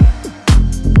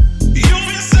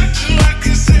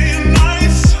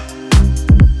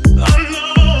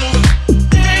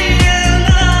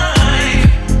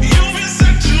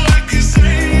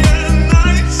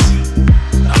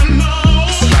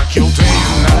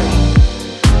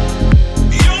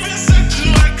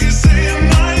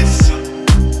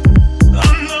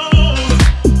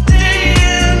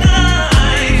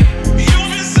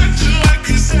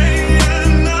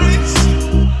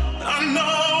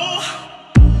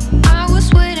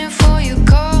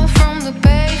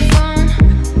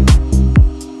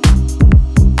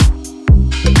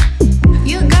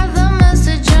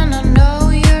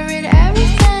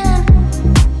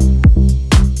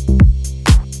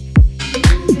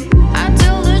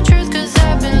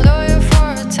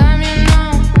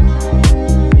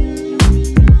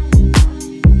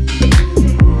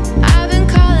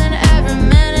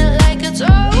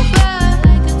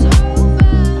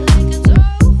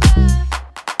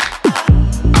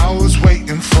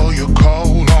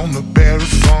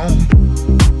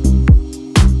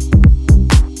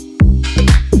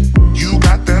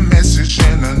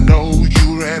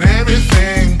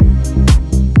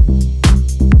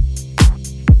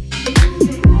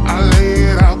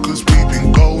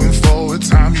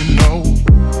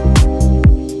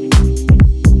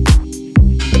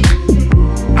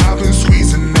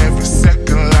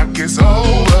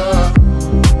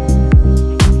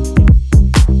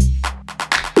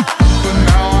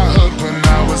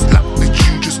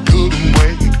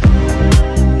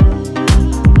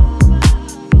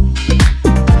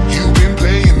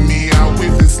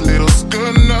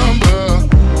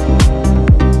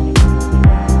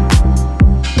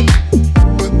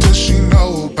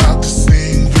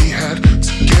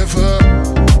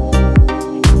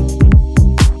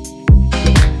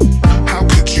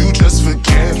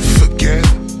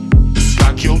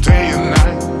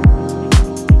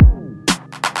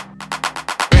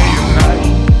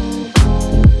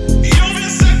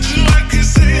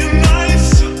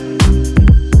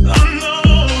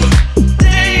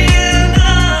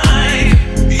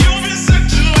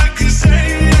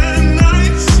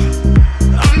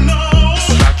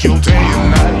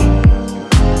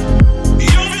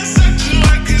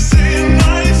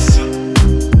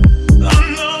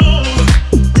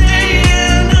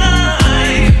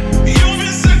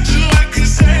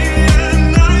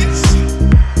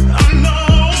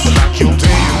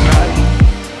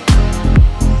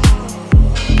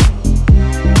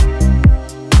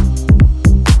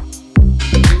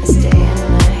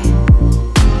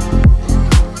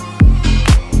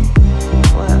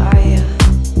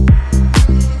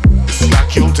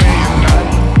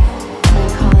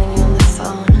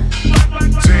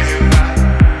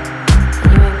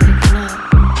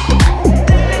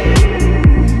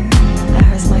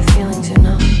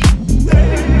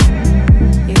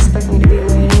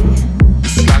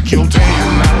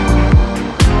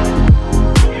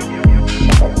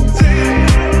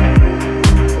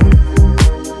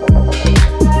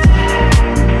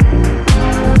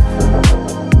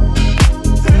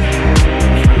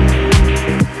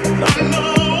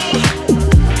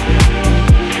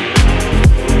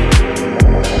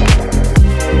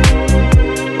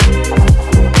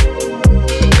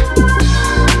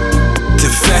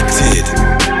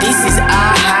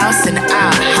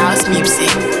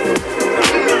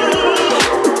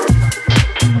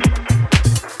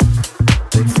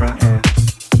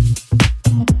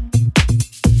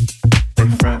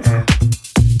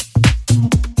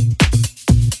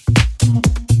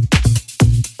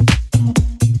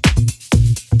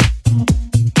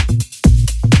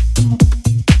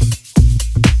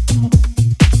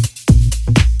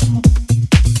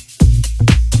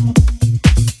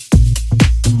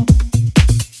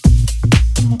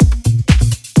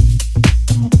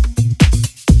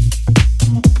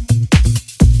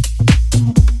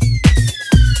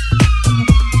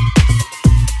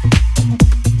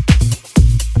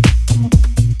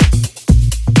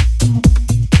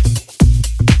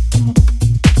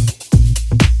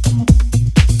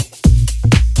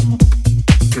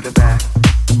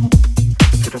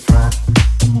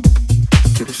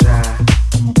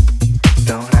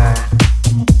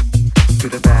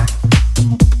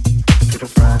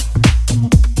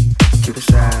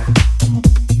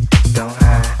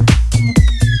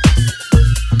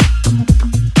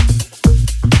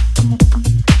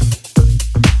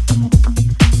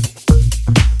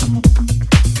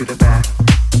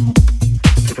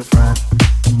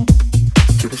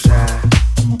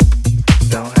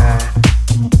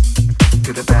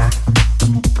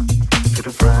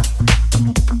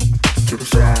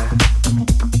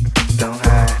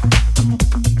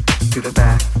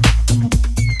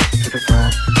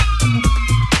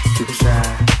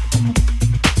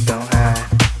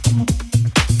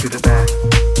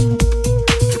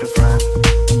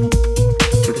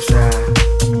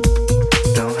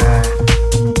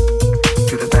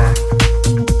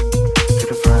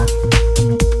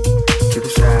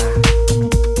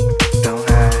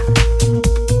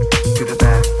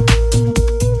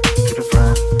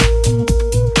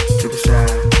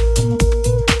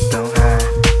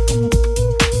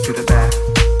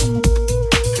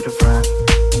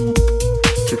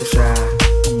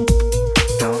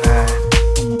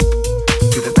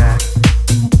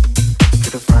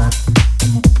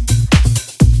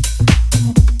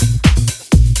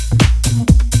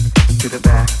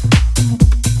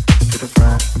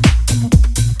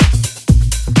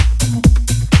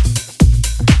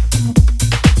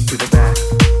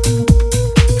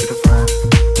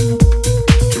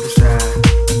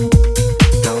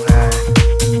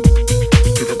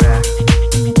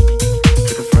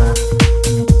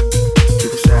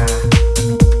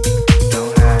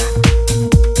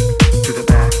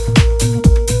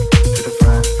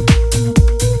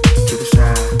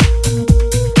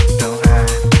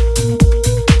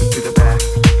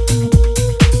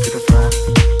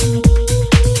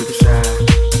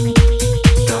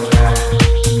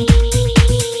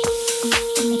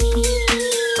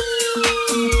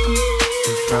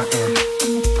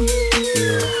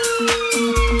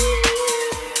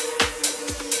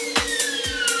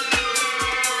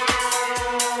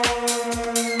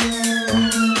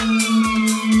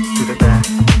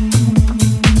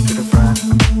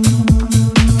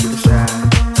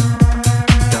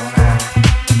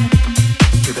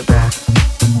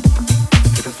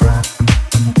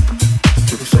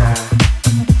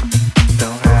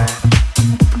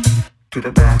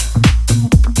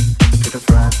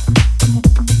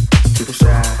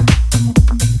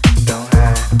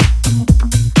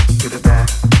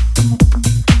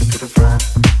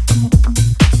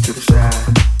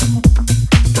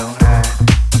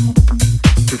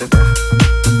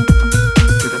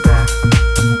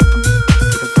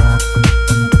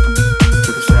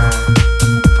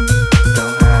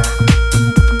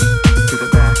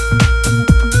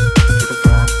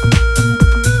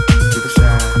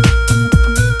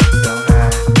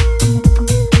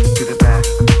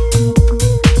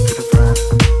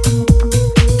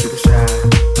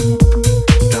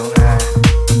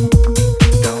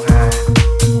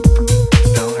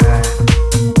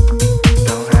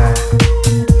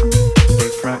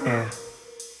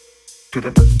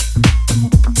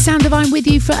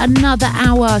 Another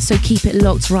hour, so keep it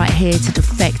locked right here to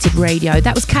Defected Radio.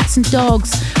 That was Cats and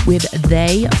Dogs with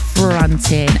They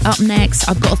Frontin'. Up next,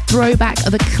 I've got a throwback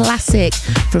of a classic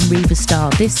from Reva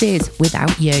Star. This is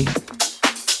Without You.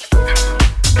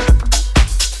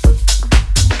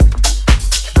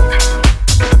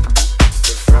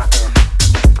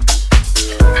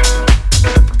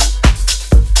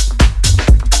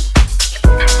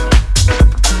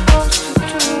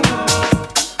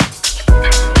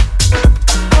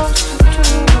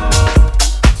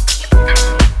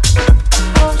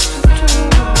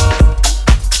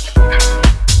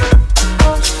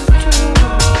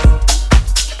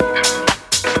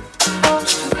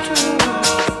 Close to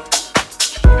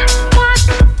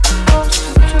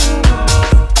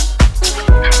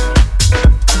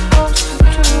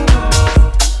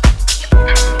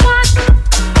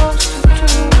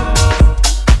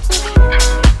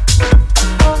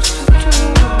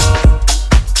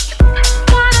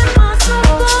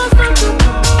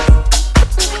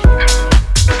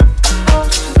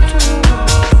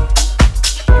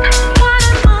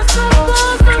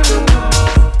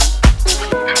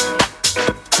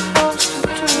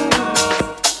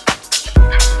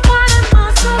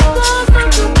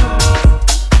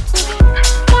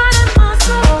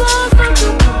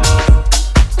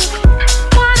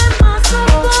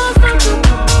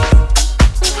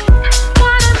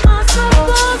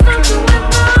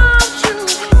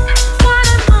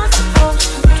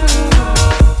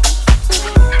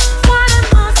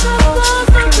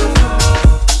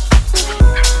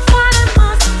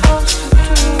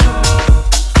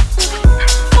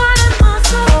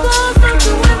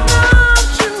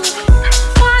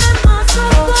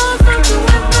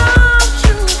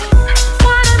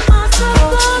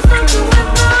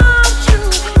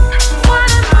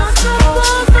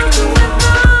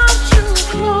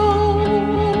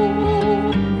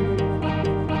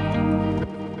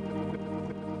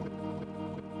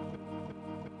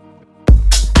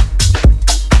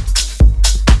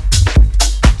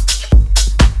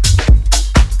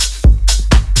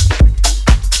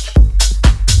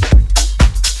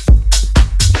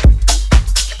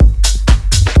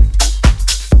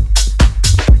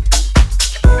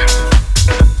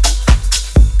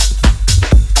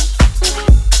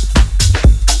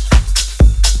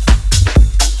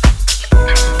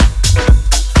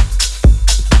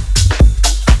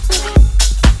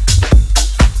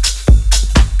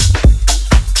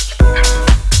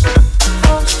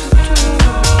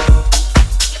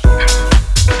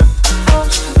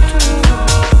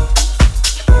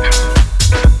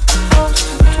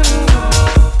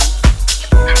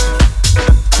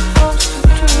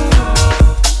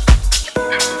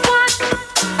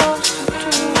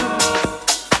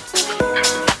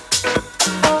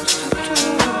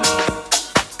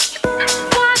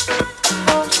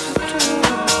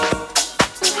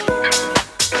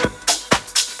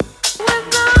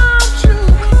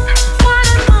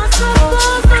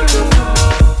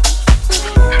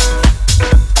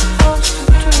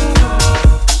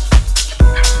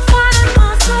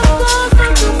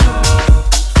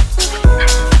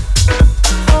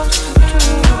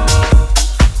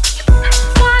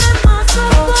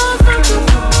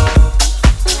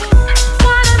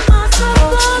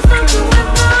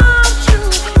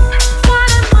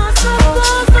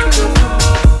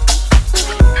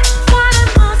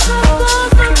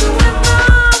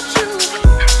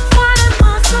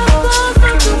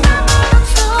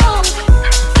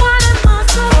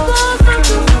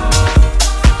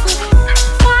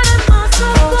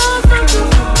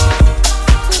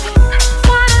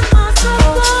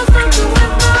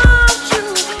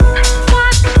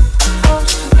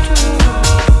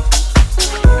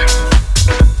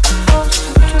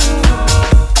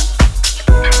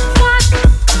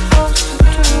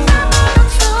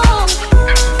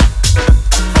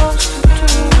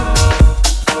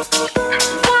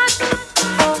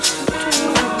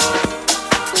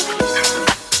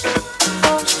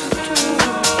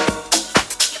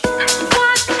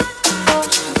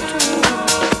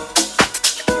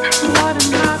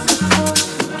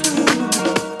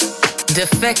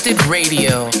Defected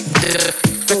Radio.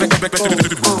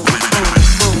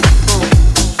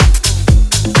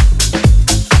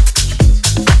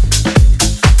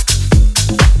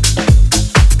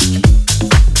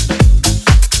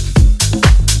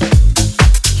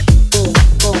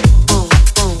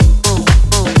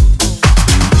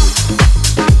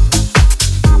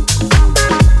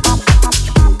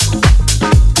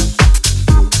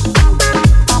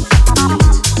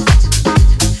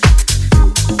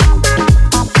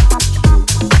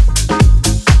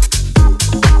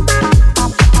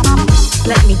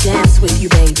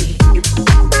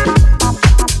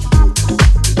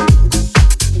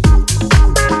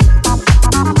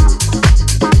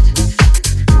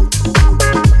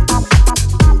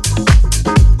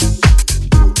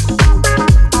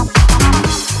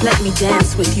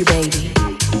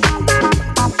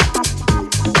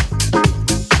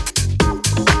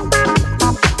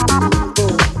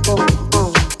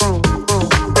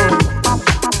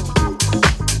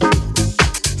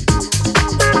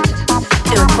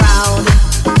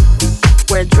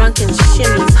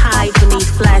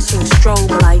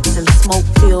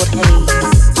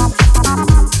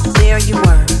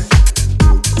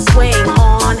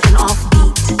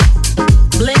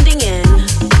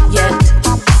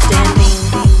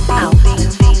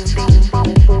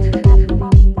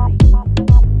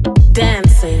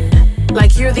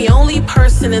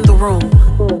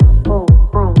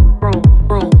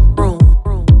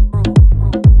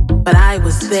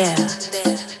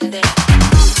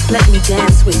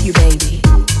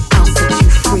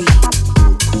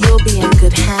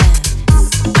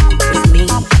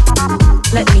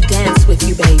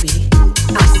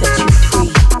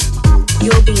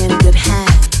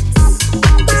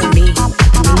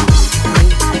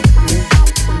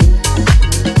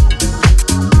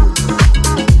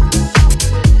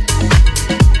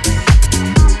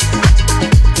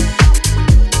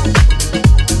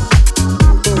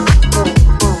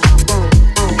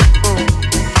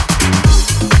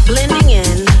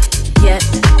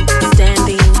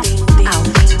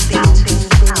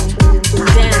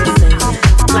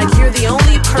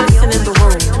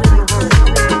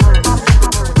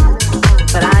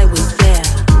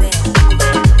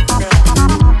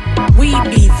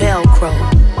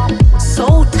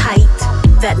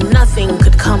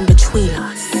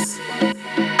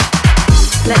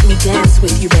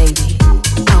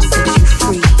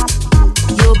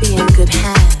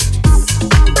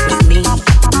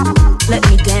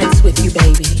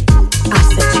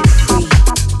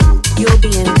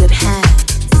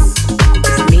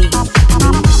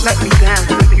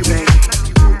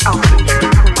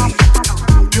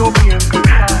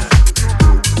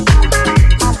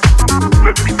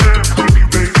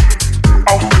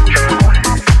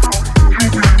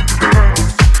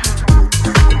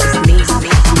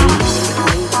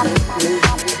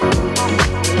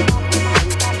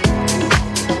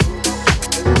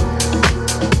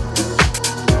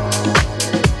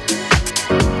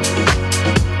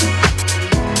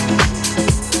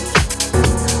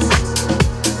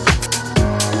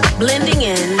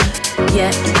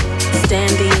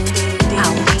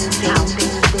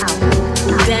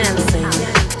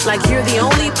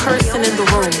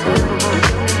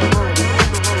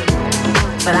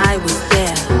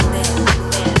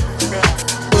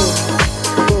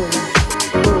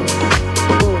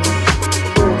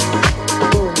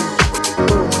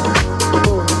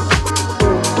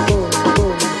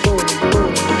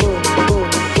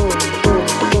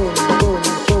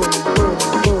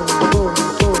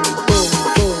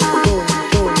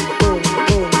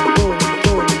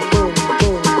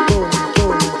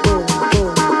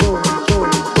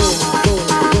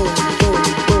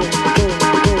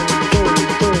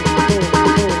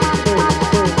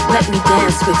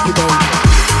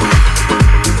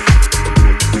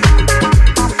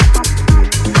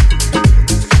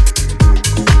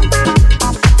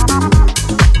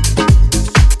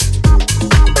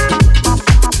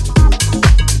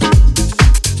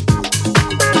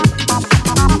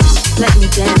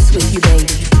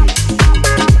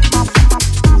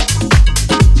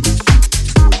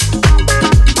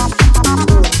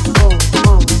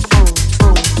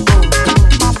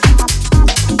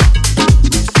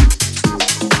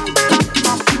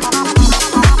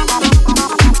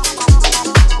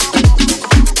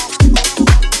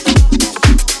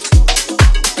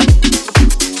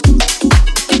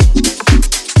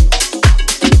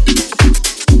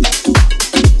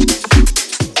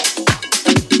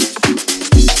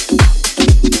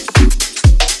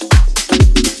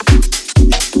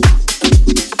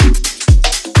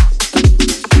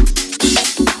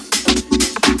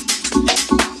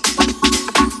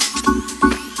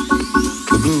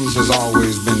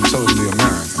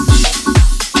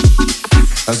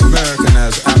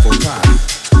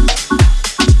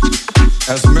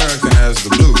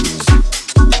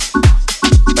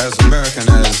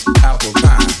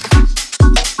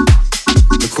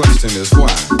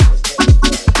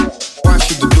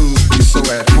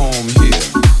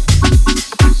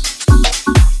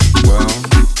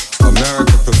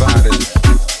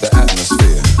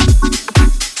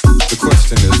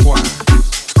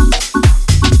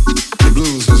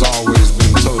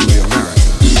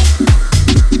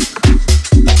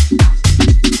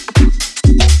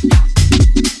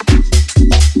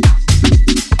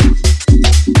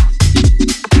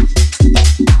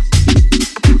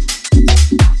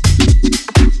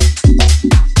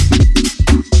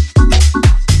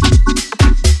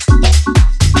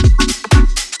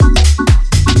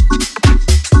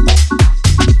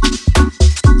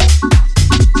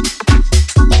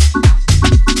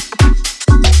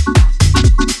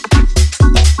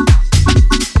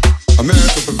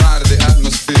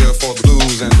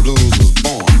 and the blues was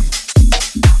born.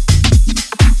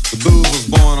 The blues was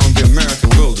born on the American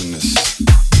wilderness.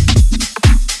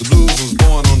 The blues was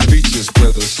born on the beaches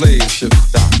where the slave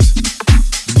ships docked.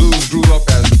 The blues grew up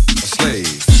as a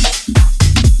slave.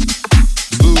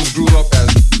 The blues grew up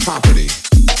as property.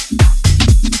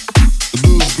 The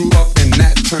blues grew up in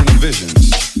Nat Turner visions.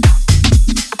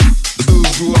 The blues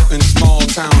grew up in small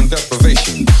town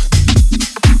deprivation.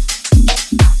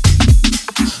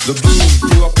 The blues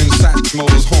grew up in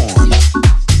Satchmo's horn,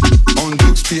 on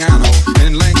Duke's piano,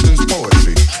 in Langston's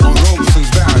poetry, on Robeson's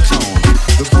baritone.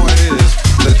 The point is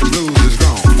that the blues is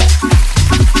grown.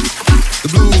 The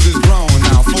blues is grown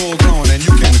now, full grown, and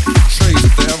you can trace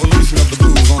the evolution of the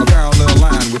blues on a parallel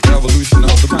line with the evolution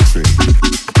of the country.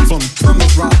 From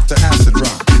Plymouth Rock to acid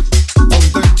rock, from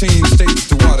 13 states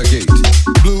to Watergate.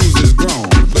 Blues is grown,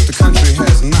 but the country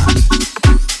has not.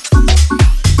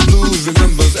 The blues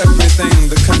remembers everything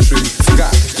the country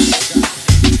forgot.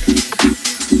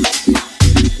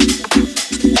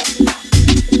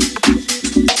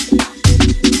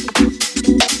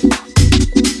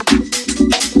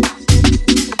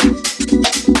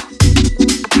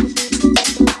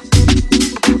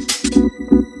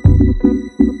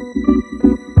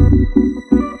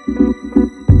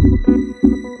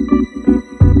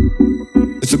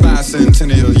 It's a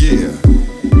bicentennial year,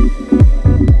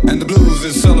 and the blues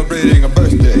is celebrating a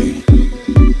birthday,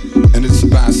 and it's a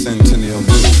bicentennial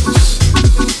blues.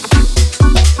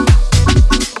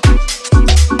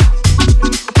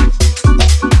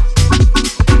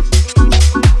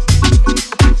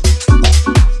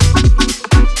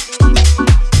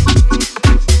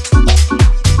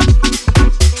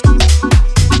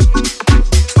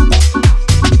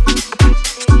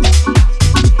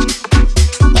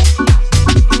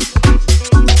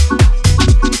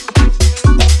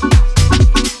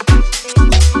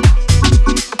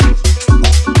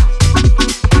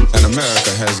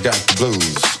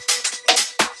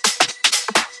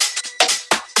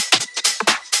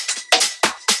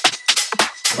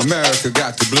 America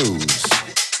got the blues.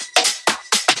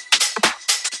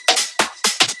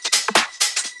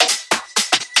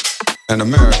 And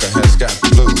America has got the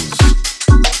blues.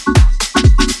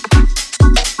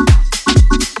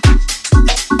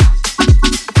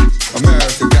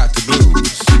 America got the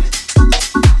blues.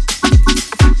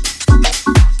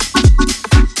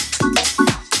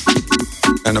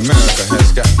 And America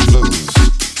has got the blues.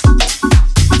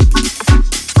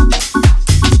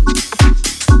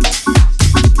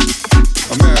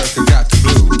 America got the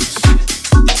blues.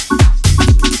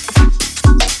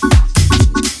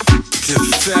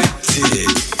 Defected.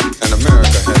 And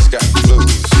America has got the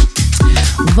blues.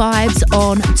 Vibes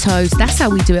on toast. That's how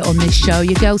we do it on this show.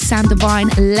 Your girl Sam Divine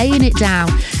laying it down.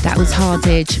 That was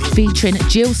Hardage featuring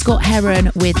Jill Scott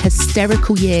Heron with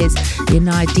Hysterical Years,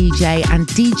 Yanai DJ and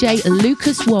DJ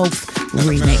Lucas Wolf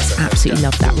remix. Absolutely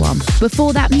love that one.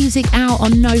 Before that, music out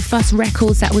on No Fuss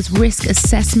Records. That was Risk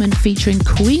Assessment featuring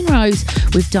Queen Rose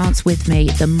with Dance With Me,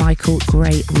 the Michael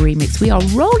Gray remix. We are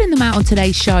rolling them out on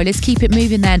today's show. Let's keep it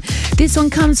moving then. This one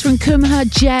comes from Kumha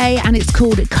J and it's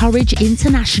called Courage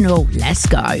International. Let's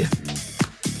go.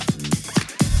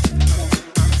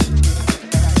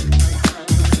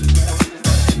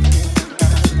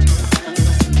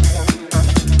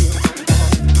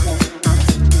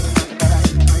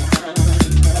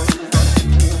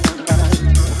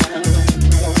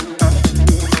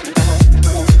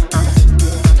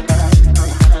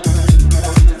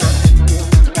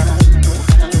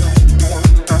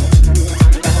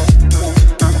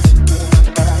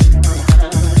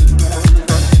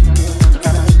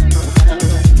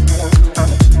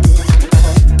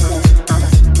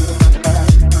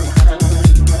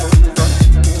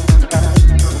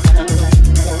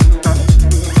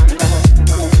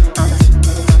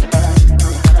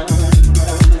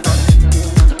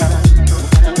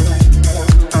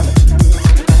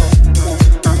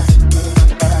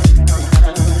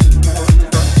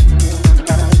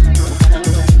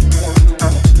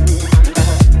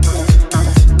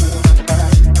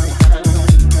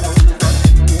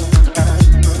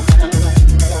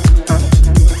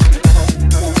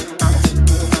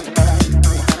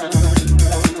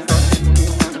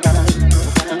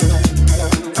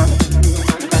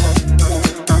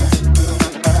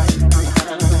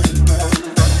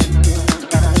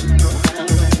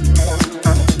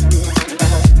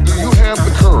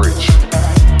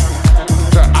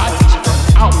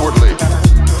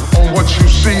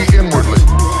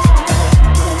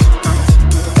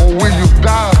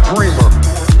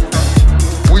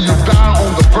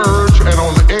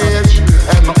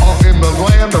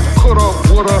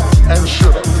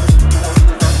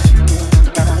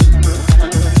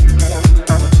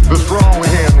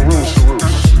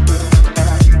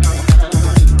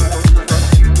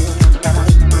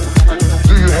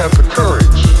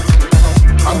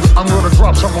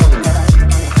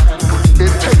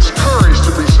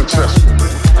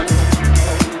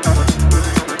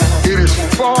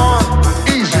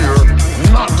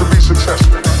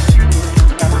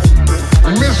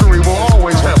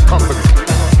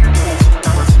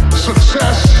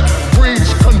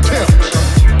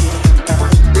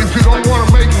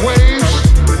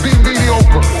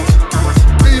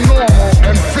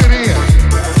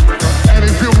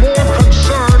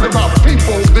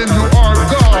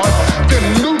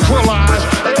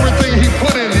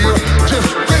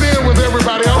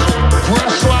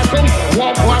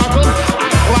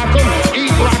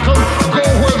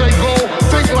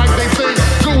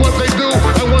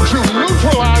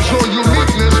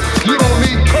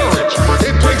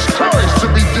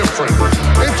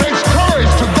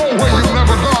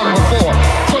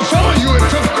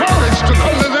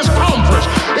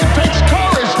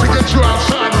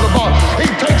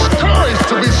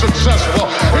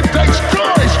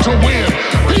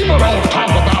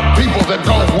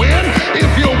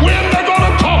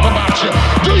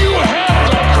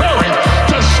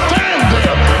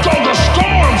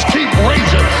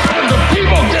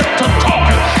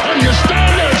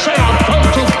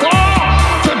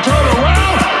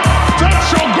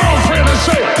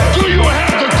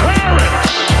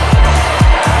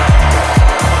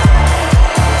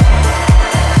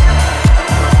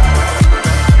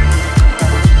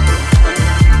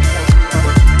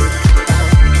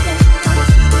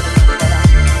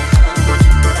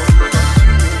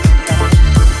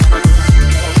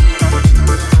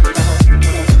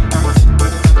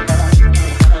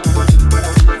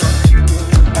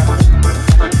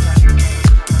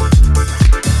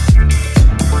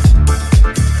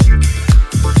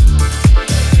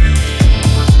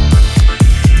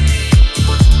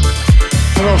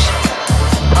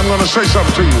 want to say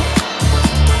something to you.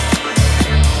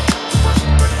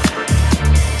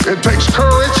 It takes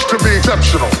courage to be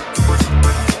exceptional.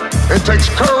 It takes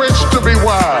courage to be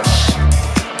wise.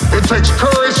 It takes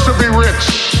courage to be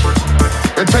rich.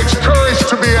 It takes courage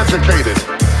to be educated.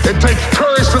 It takes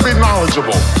courage to be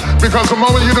knowledgeable. Because the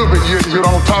moment you do, you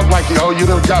don't talk like you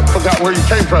forgot where you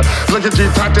came from. Look at you,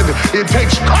 it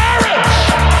takes courage.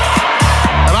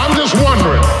 And I'm just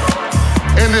wondering,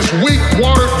 in this weak,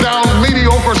 watered down,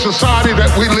 mediocre society that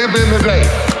we live in today,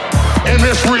 in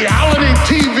this reality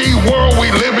TV world we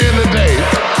live in today,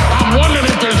 I'm wondering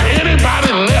if there's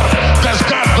anybody left that's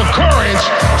got the courage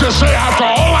to say, after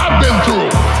all I've been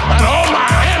through, and all my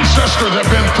ancestors have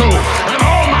been through, and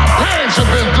all my parents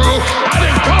have been through, I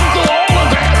didn't come through all of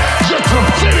that just to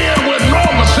fit in with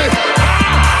normalcy.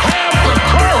 I have the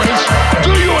courage.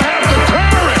 Do you have the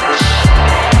courage?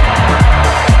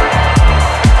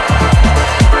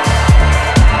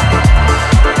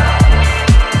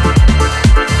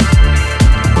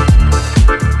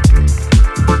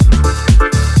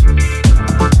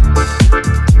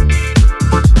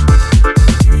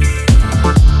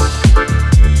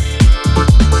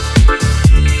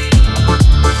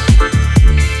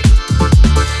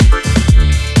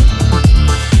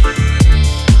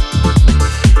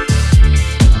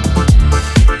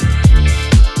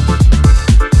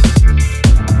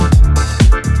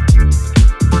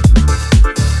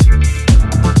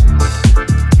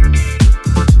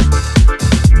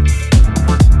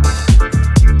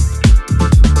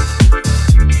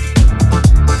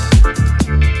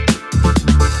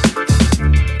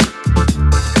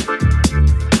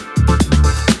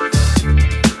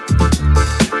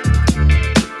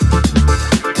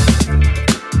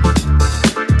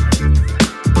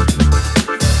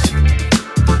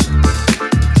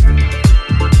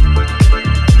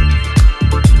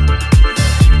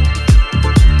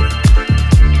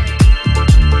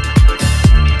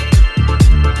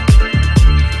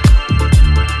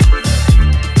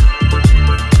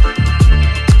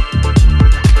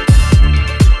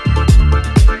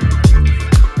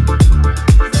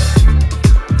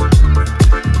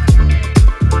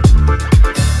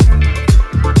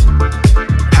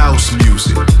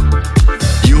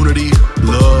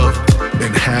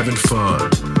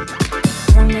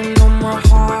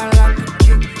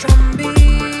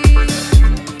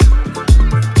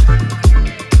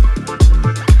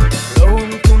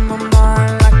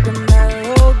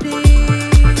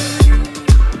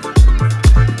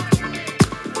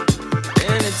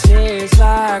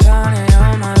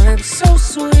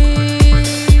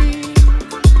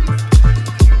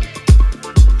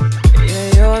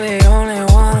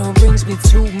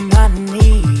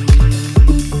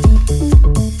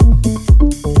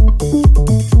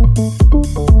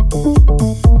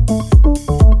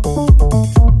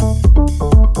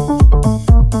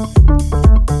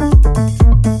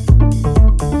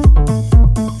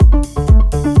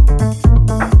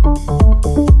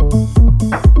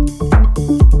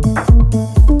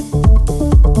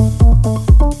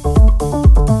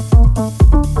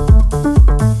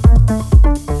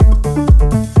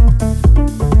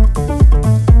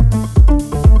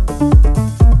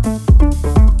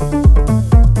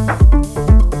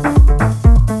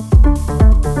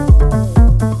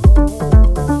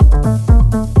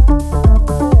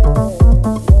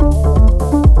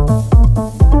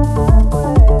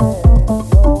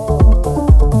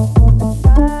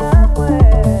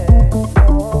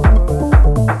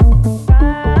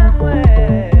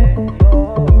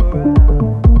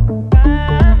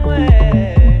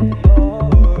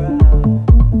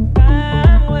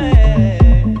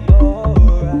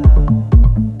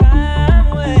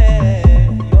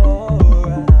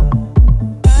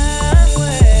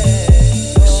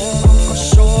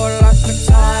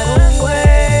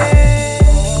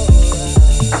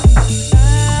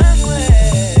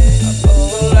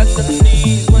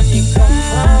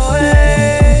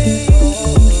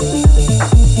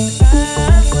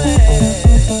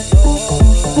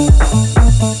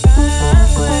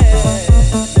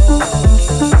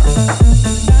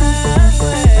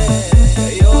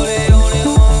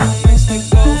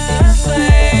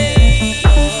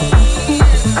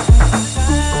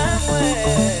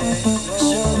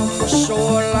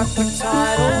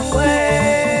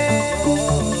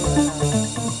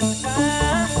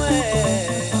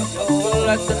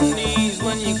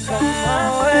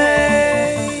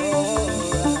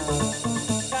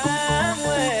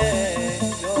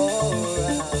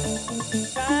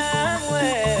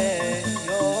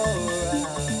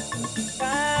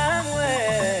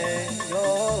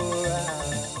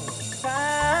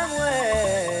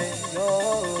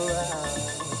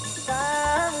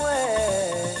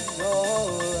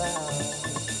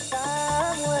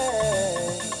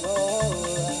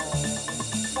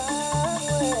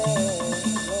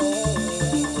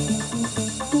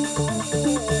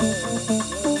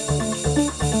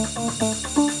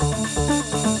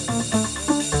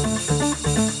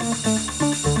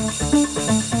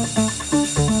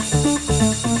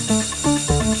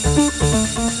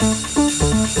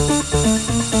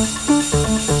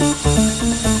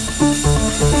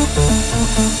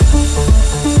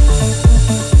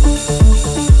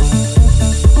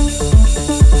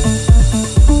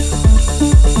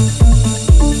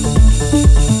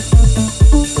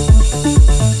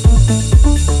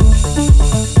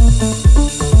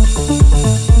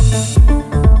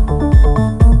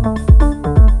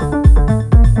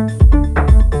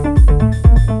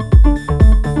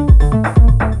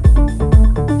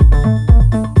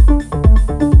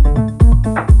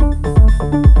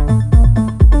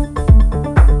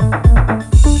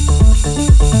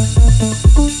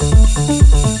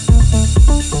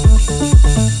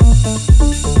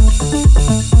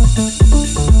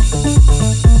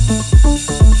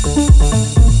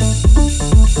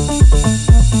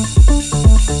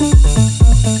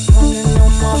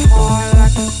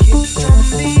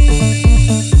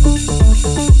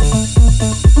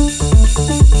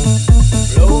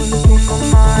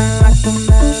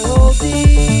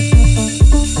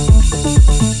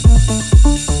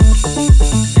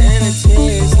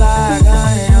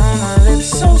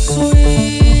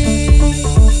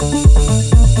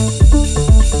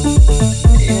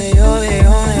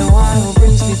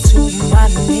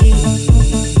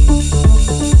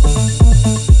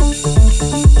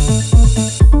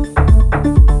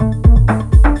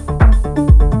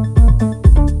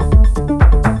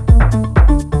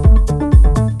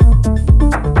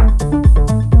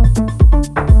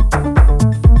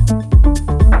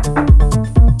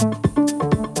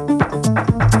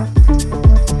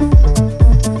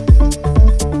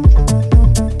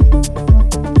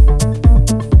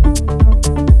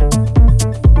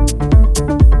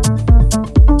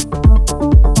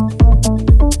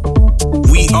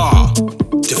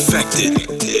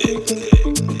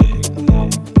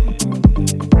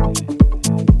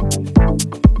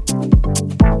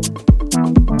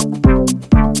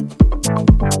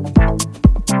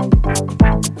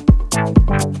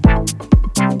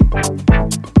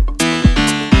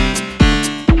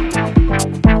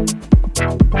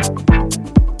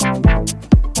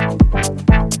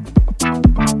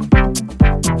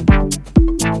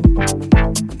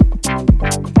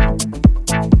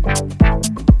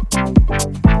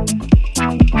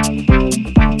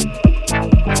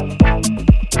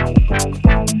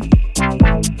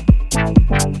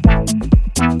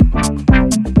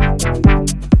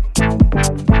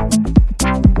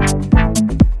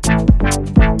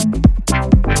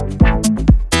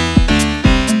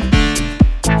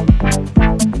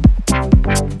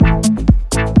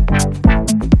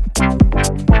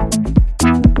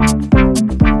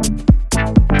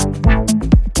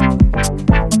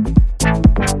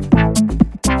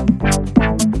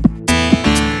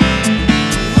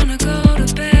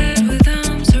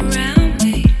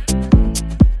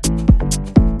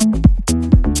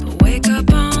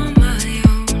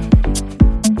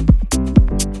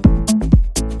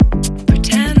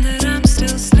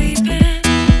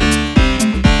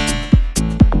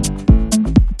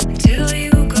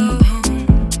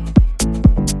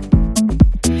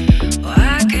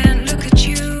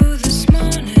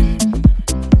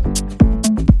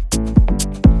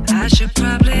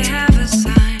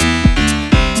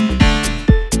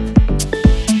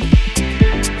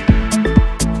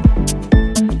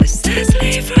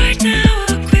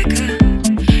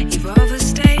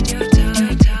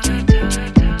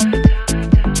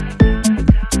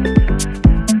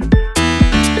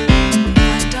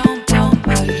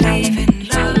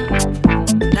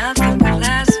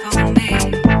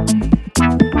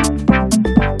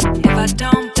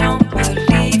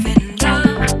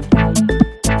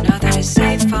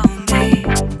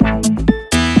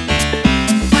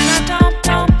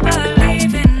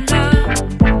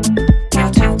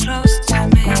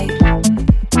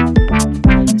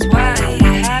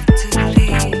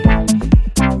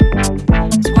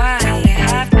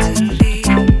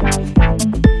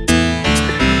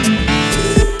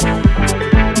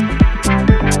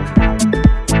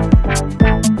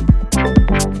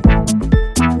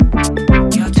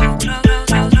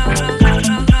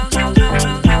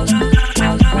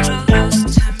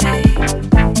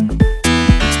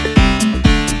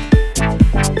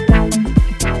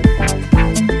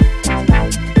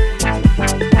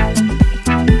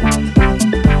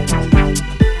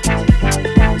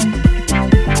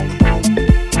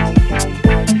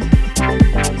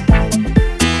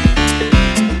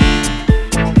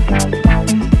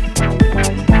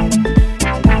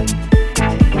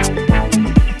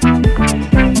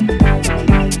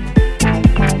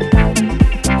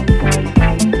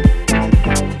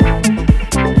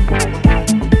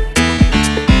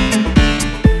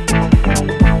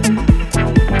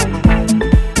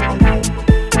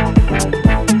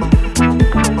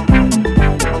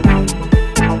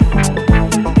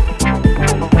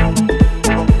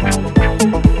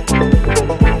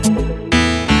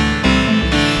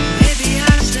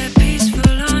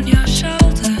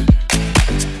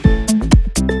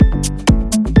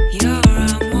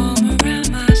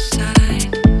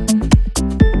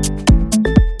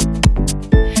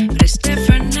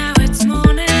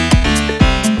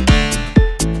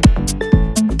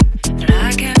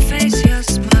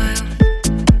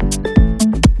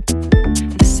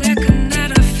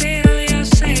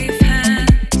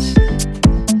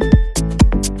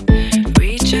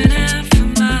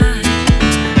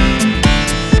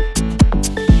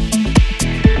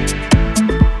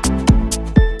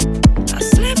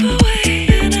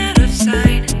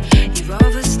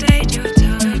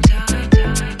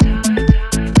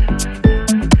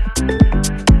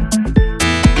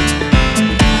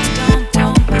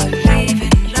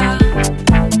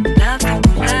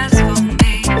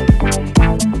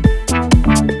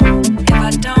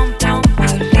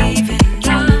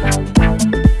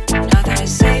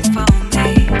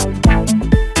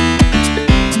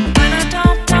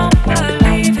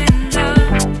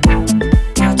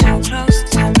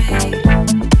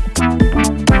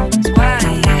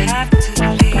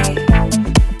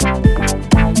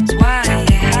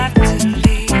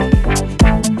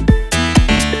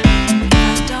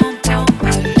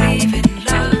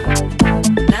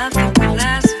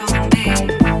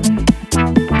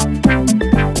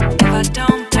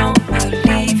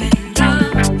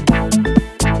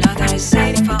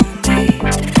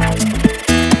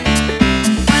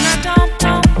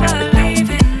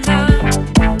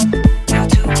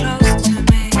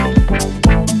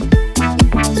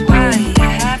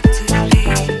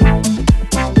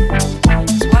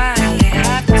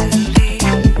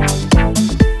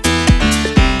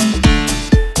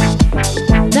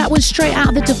 was straight out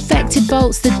of the Defected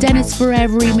vaults, the Dennis Ferrer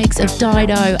remix of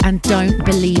Dido and Don't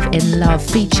Believe in Love,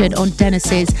 featured on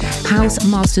Dennis's House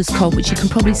Masters comp, which you can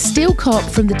probably still cop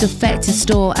from the Defected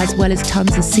store, as well as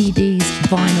tons of CDs,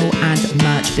 vinyl and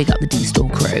merch. Big up the D-Store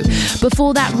crew.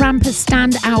 Before that, Ramp's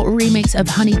standout remix of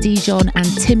Honey Dijon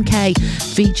and Tim K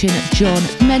featuring John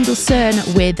Mendelsohn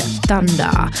with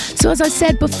Thunder. So as I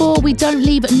said before, we don't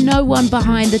leave no one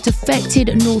behind. The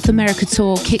Defected North America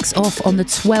tour kicks off on the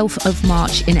 12th of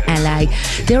March in LA.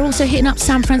 They're also hitting up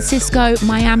San Francisco,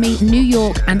 Miami, New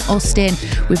York and Austin,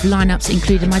 with lineups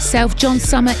including myself, John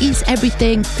Summer, East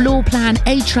Everything, Floor Plan,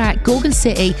 A-Track, Gorgon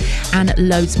City and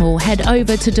loads more. Head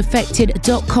over to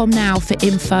defected.com now for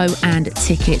info and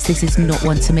tickets. This is not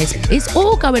one to miss. It's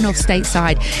all going off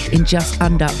stateside in just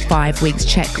under 5 weeks.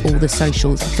 Check all the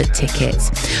socials for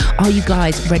tickets. Are you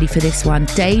guys ready for this one?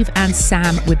 Dave and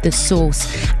Sam with The Source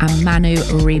and Manu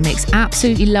remix.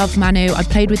 Absolutely love Manu. I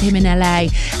played with him in LA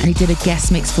and he did a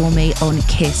guest mix for me on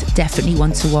Kiss. Definitely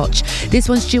one to watch. This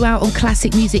one's due out on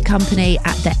Classic Music Company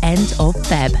at the end of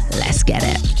Feb. Let's get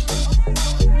it.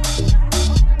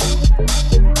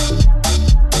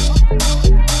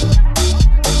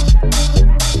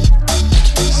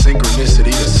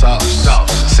 Synchronicity to sauce.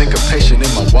 Syncopation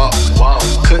in my walk.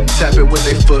 Couldn't tap it with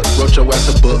they foot. Wrote your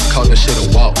ass a book, called that shit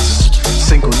a waltz.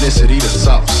 Synchronicity to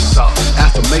sauce.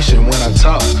 Affirmation when I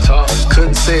talk.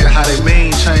 Couldn't say it how they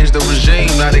mean. Change the regime,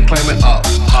 now they claim it up.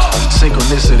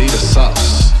 Synchronicity to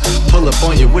sauce. Pull up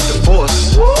on you with the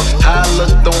force. How I look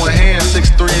throwing hands, 6,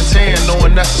 3, and 10,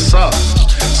 knowing that's a sauce.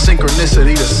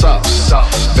 Synchronicity to sauce.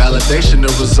 Validation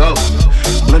the result.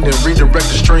 Blend and redirect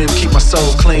the stream, keep my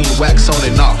soul clean, wax on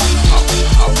and off.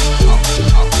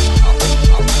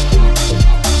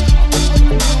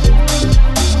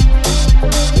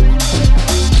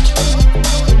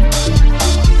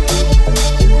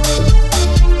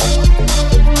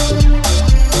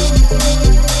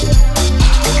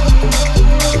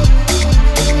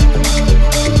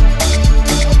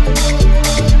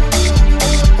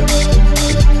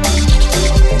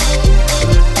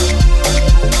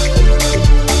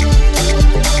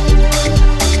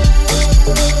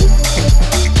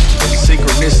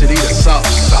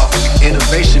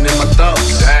 Innovation in my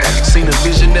thoughts. Seen a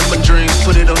vision in my dreams,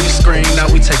 put it on your screen, now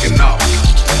we taking off.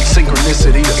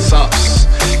 Synchronicity to sauce.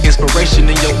 Inspiration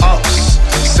in your ops.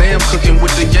 Sam cooking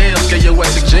with the yams, get your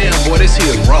ass a jam, boy, this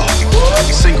here is raw.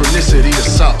 Synchronicity to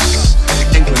sauce.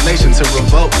 Inclination to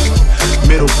revolt.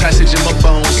 Middle passage in my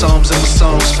bones, psalms in my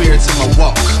song, spirits in my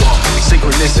walk.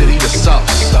 Synchronicity to sauce.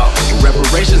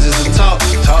 Reparations is the talk.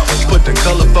 Put the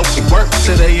color folks to work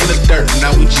till they in the dirt.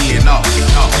 Now we G'ing off.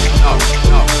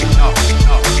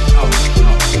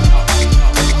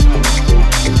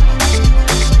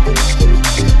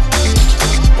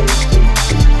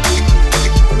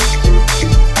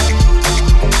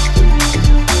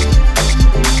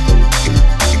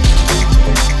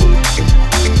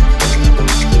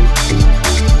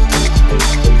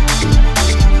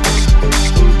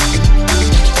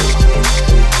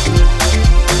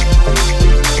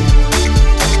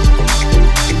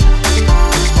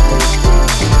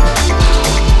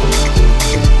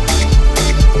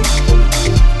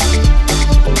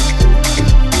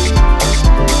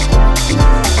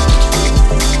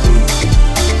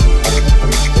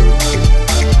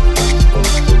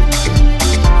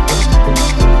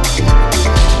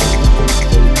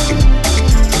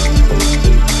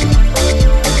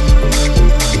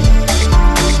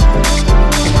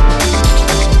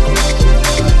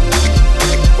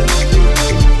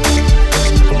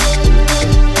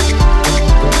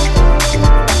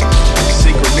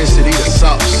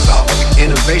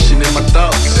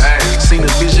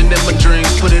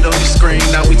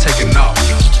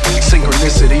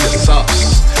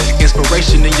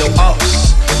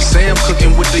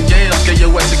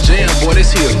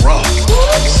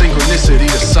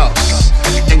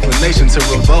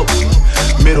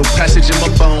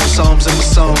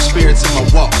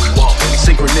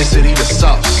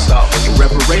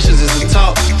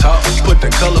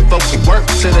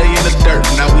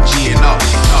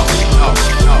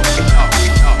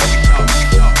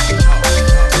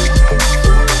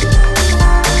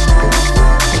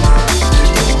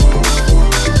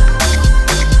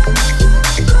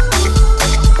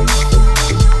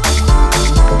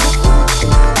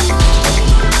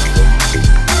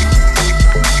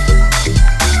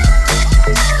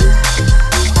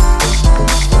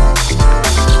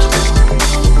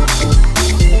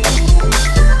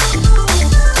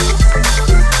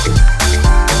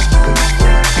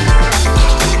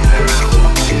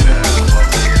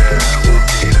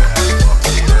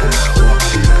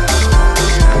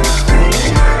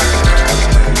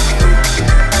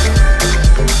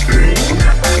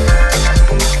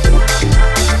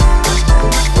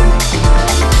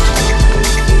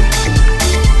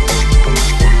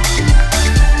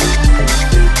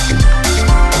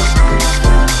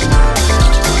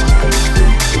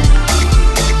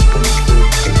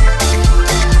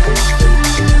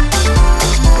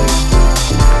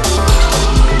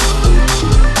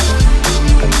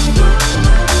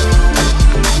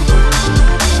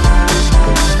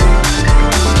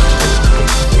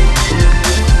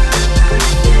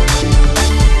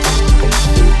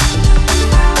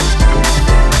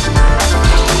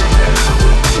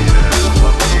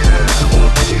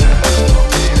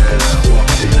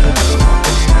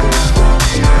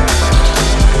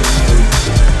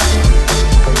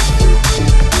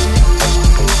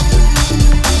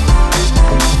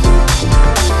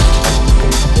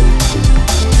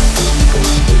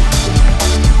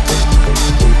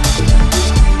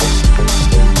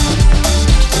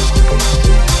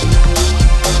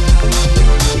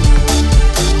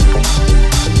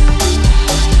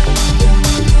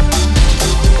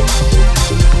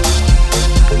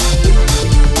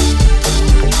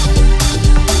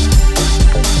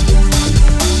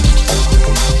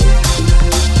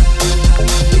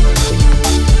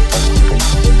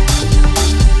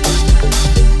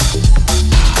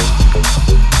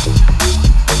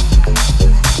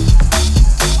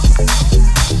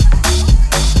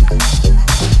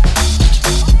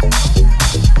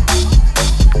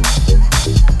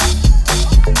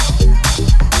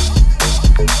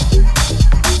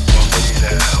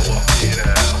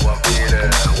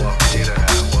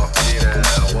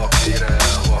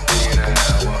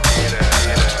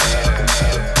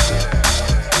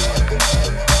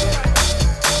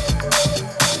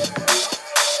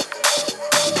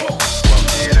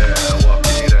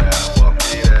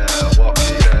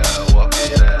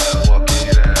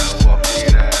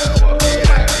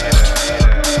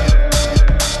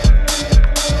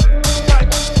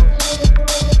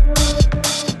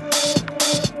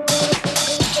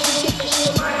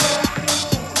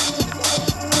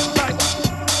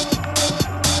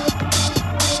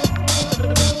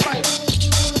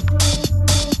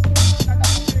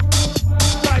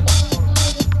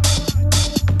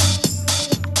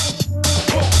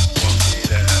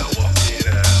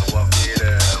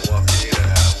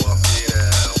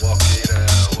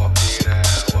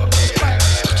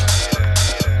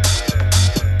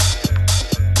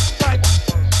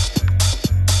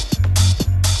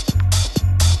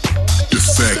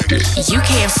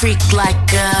 freak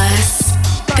like us.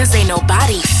 Cause ain't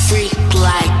nobody freak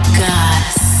like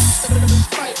us.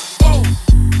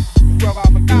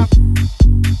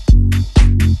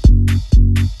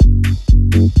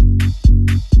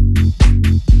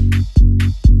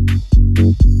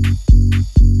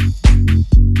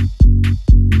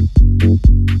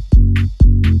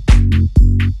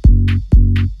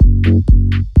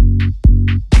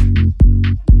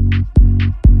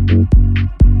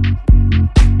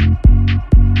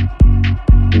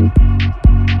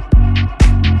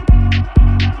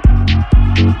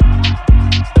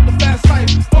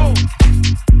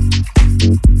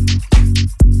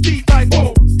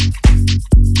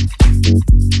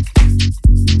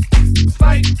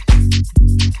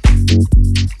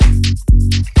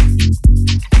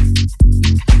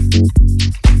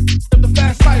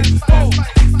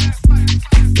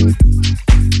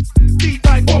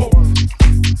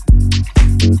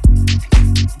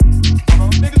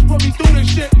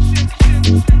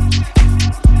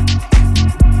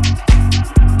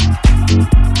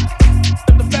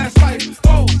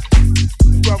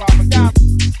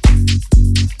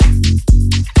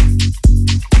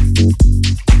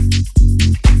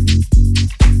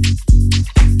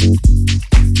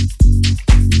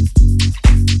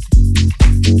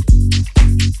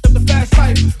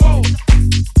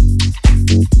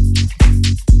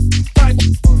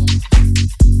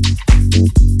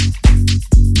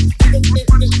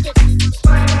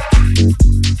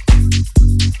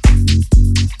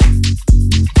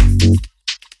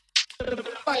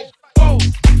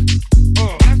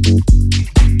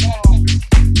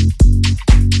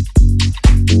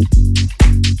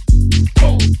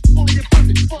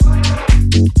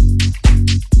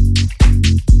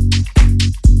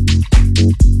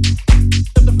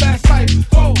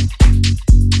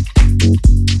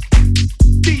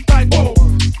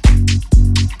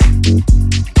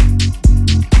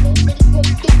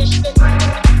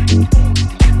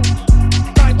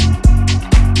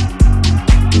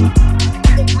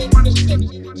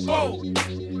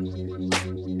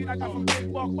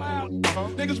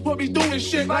 Niggas put me doing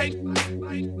shit like.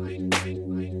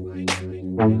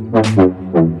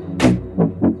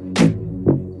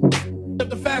 Live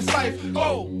the fast life,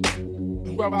 go.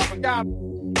 Well, I forgot.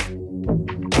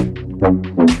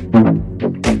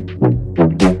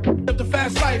 Live the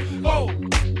fast life, go.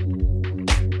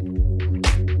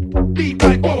 Deep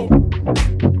like go.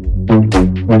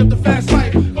 Live the fast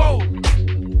life, go.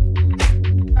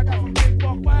 I got a big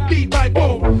walk wild. Deep like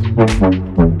go.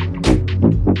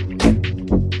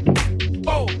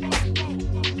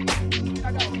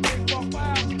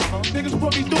 Niggas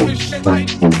put me doing shit like.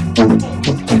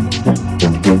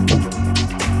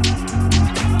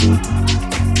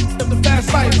 Live the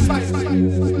fast life.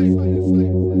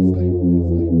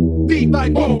 Deep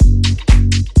like boom.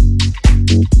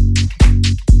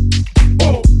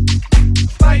 Boom.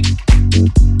 Like.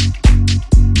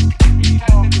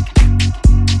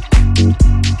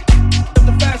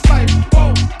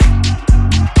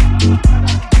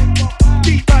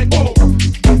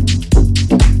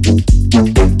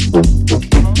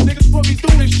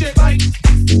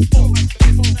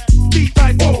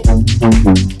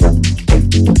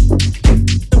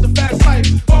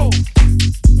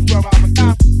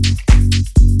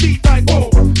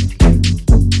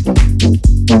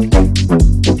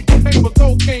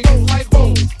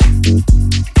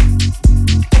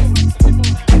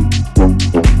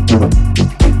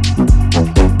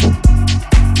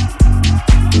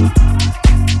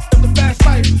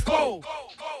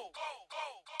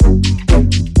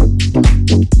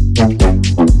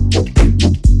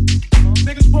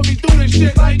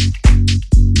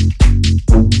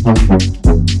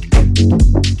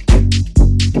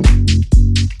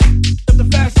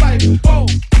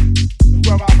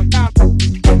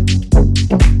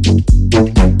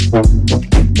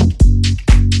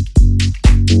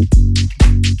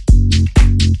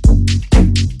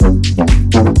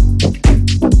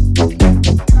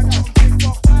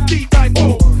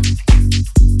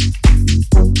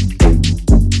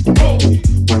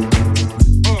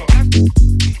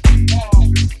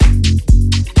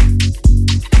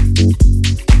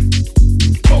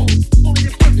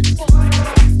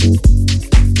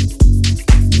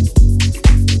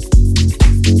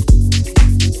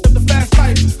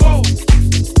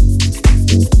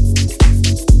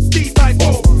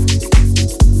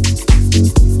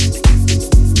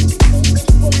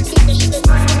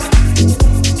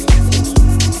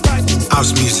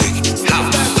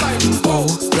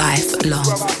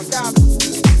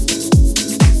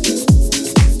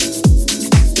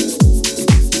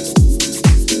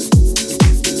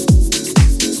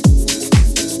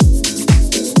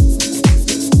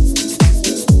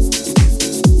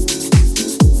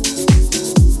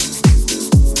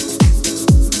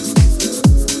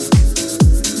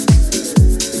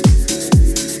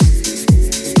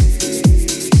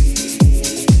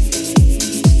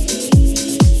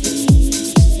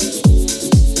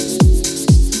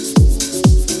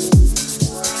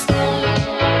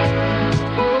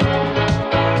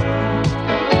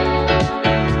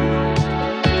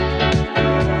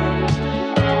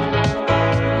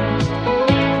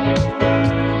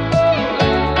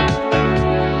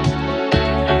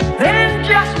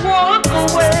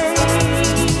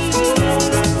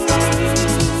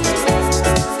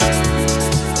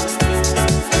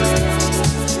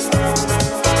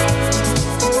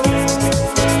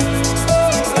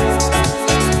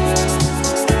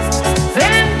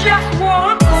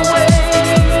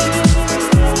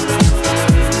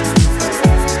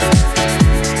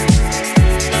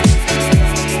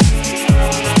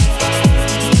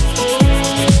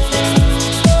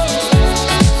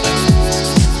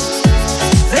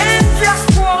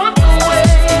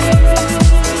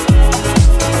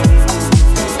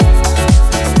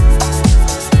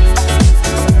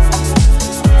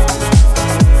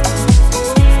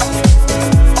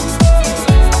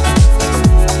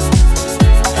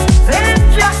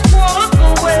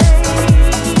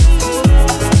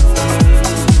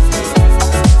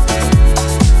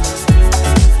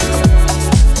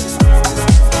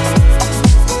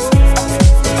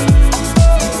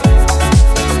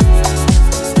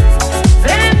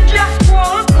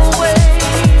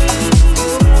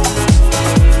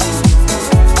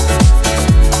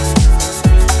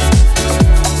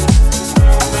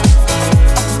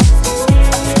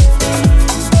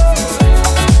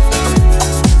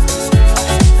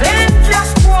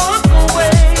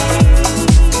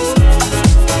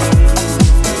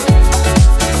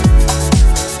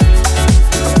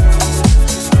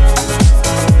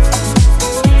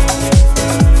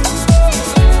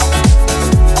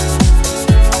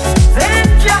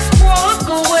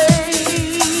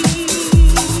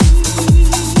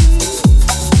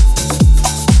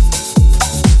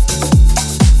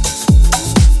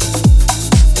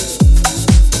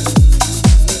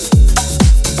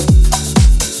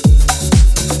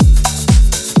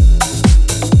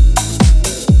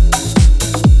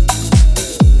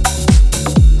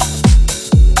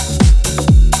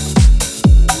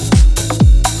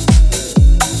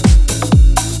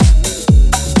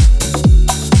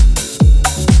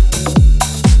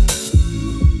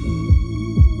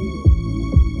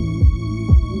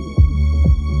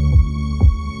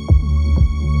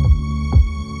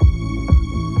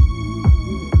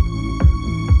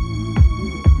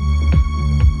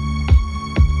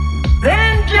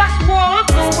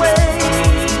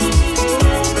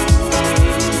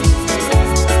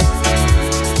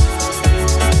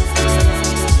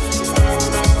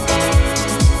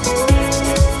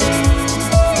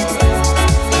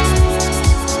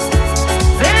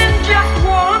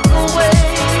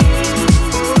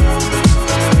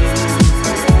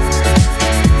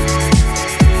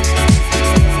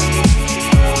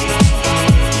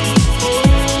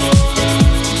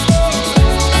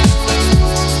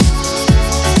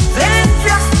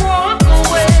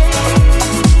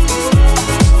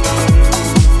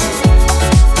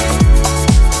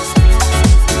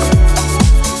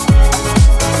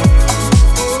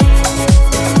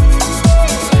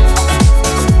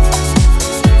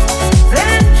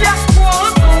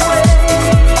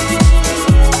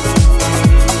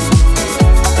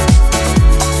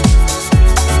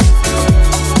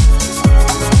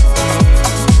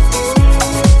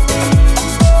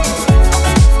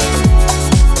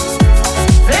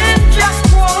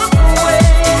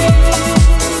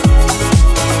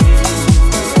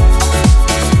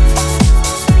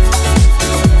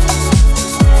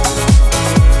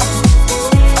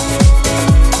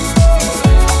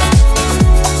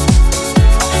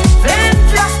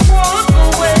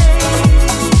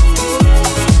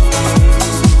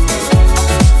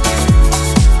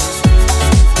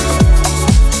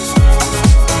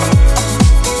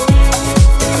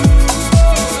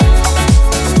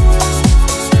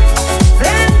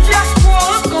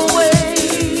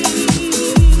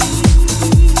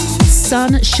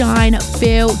 Shine,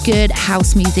 feel good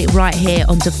house music right here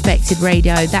on Defected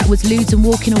Radio. That was Ludes and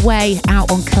Walking Away out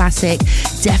on Classic.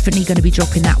 Definitely going to be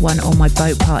dropping that one on my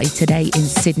boat party today in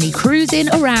Sydney. Cruising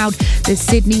around the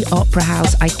Sydney Opera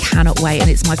House. I cannot wait. And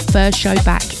it's my first show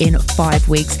back in 5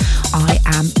 weeks. I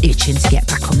am itching to get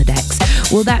back on the decks.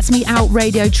 Well, that's me out,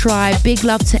 Radio Tribe. Big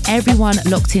love to everyone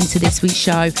locked into this week's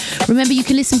show. Remember, you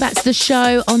can listen back to the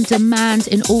show on demand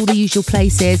in all the usual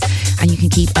places, and you can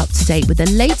keep up to date with the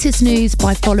latest news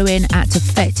by following at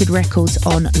Defected Records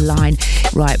online.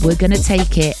 Right, we're going to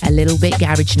take it a little bit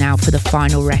garage now for the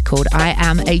final record. I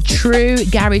am a true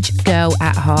garage girl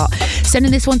at heart.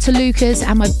 Sending this one to Lucas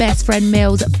and my best friend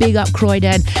Mills. Big up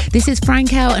Croydon. This is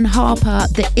Frankel and Harper,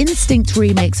 the Instinct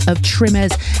remix of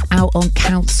Trimmers out on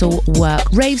Council Work.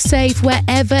 Rave safe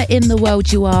wherever in the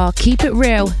world you are. Keep it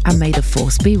real and may the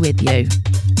force be with you.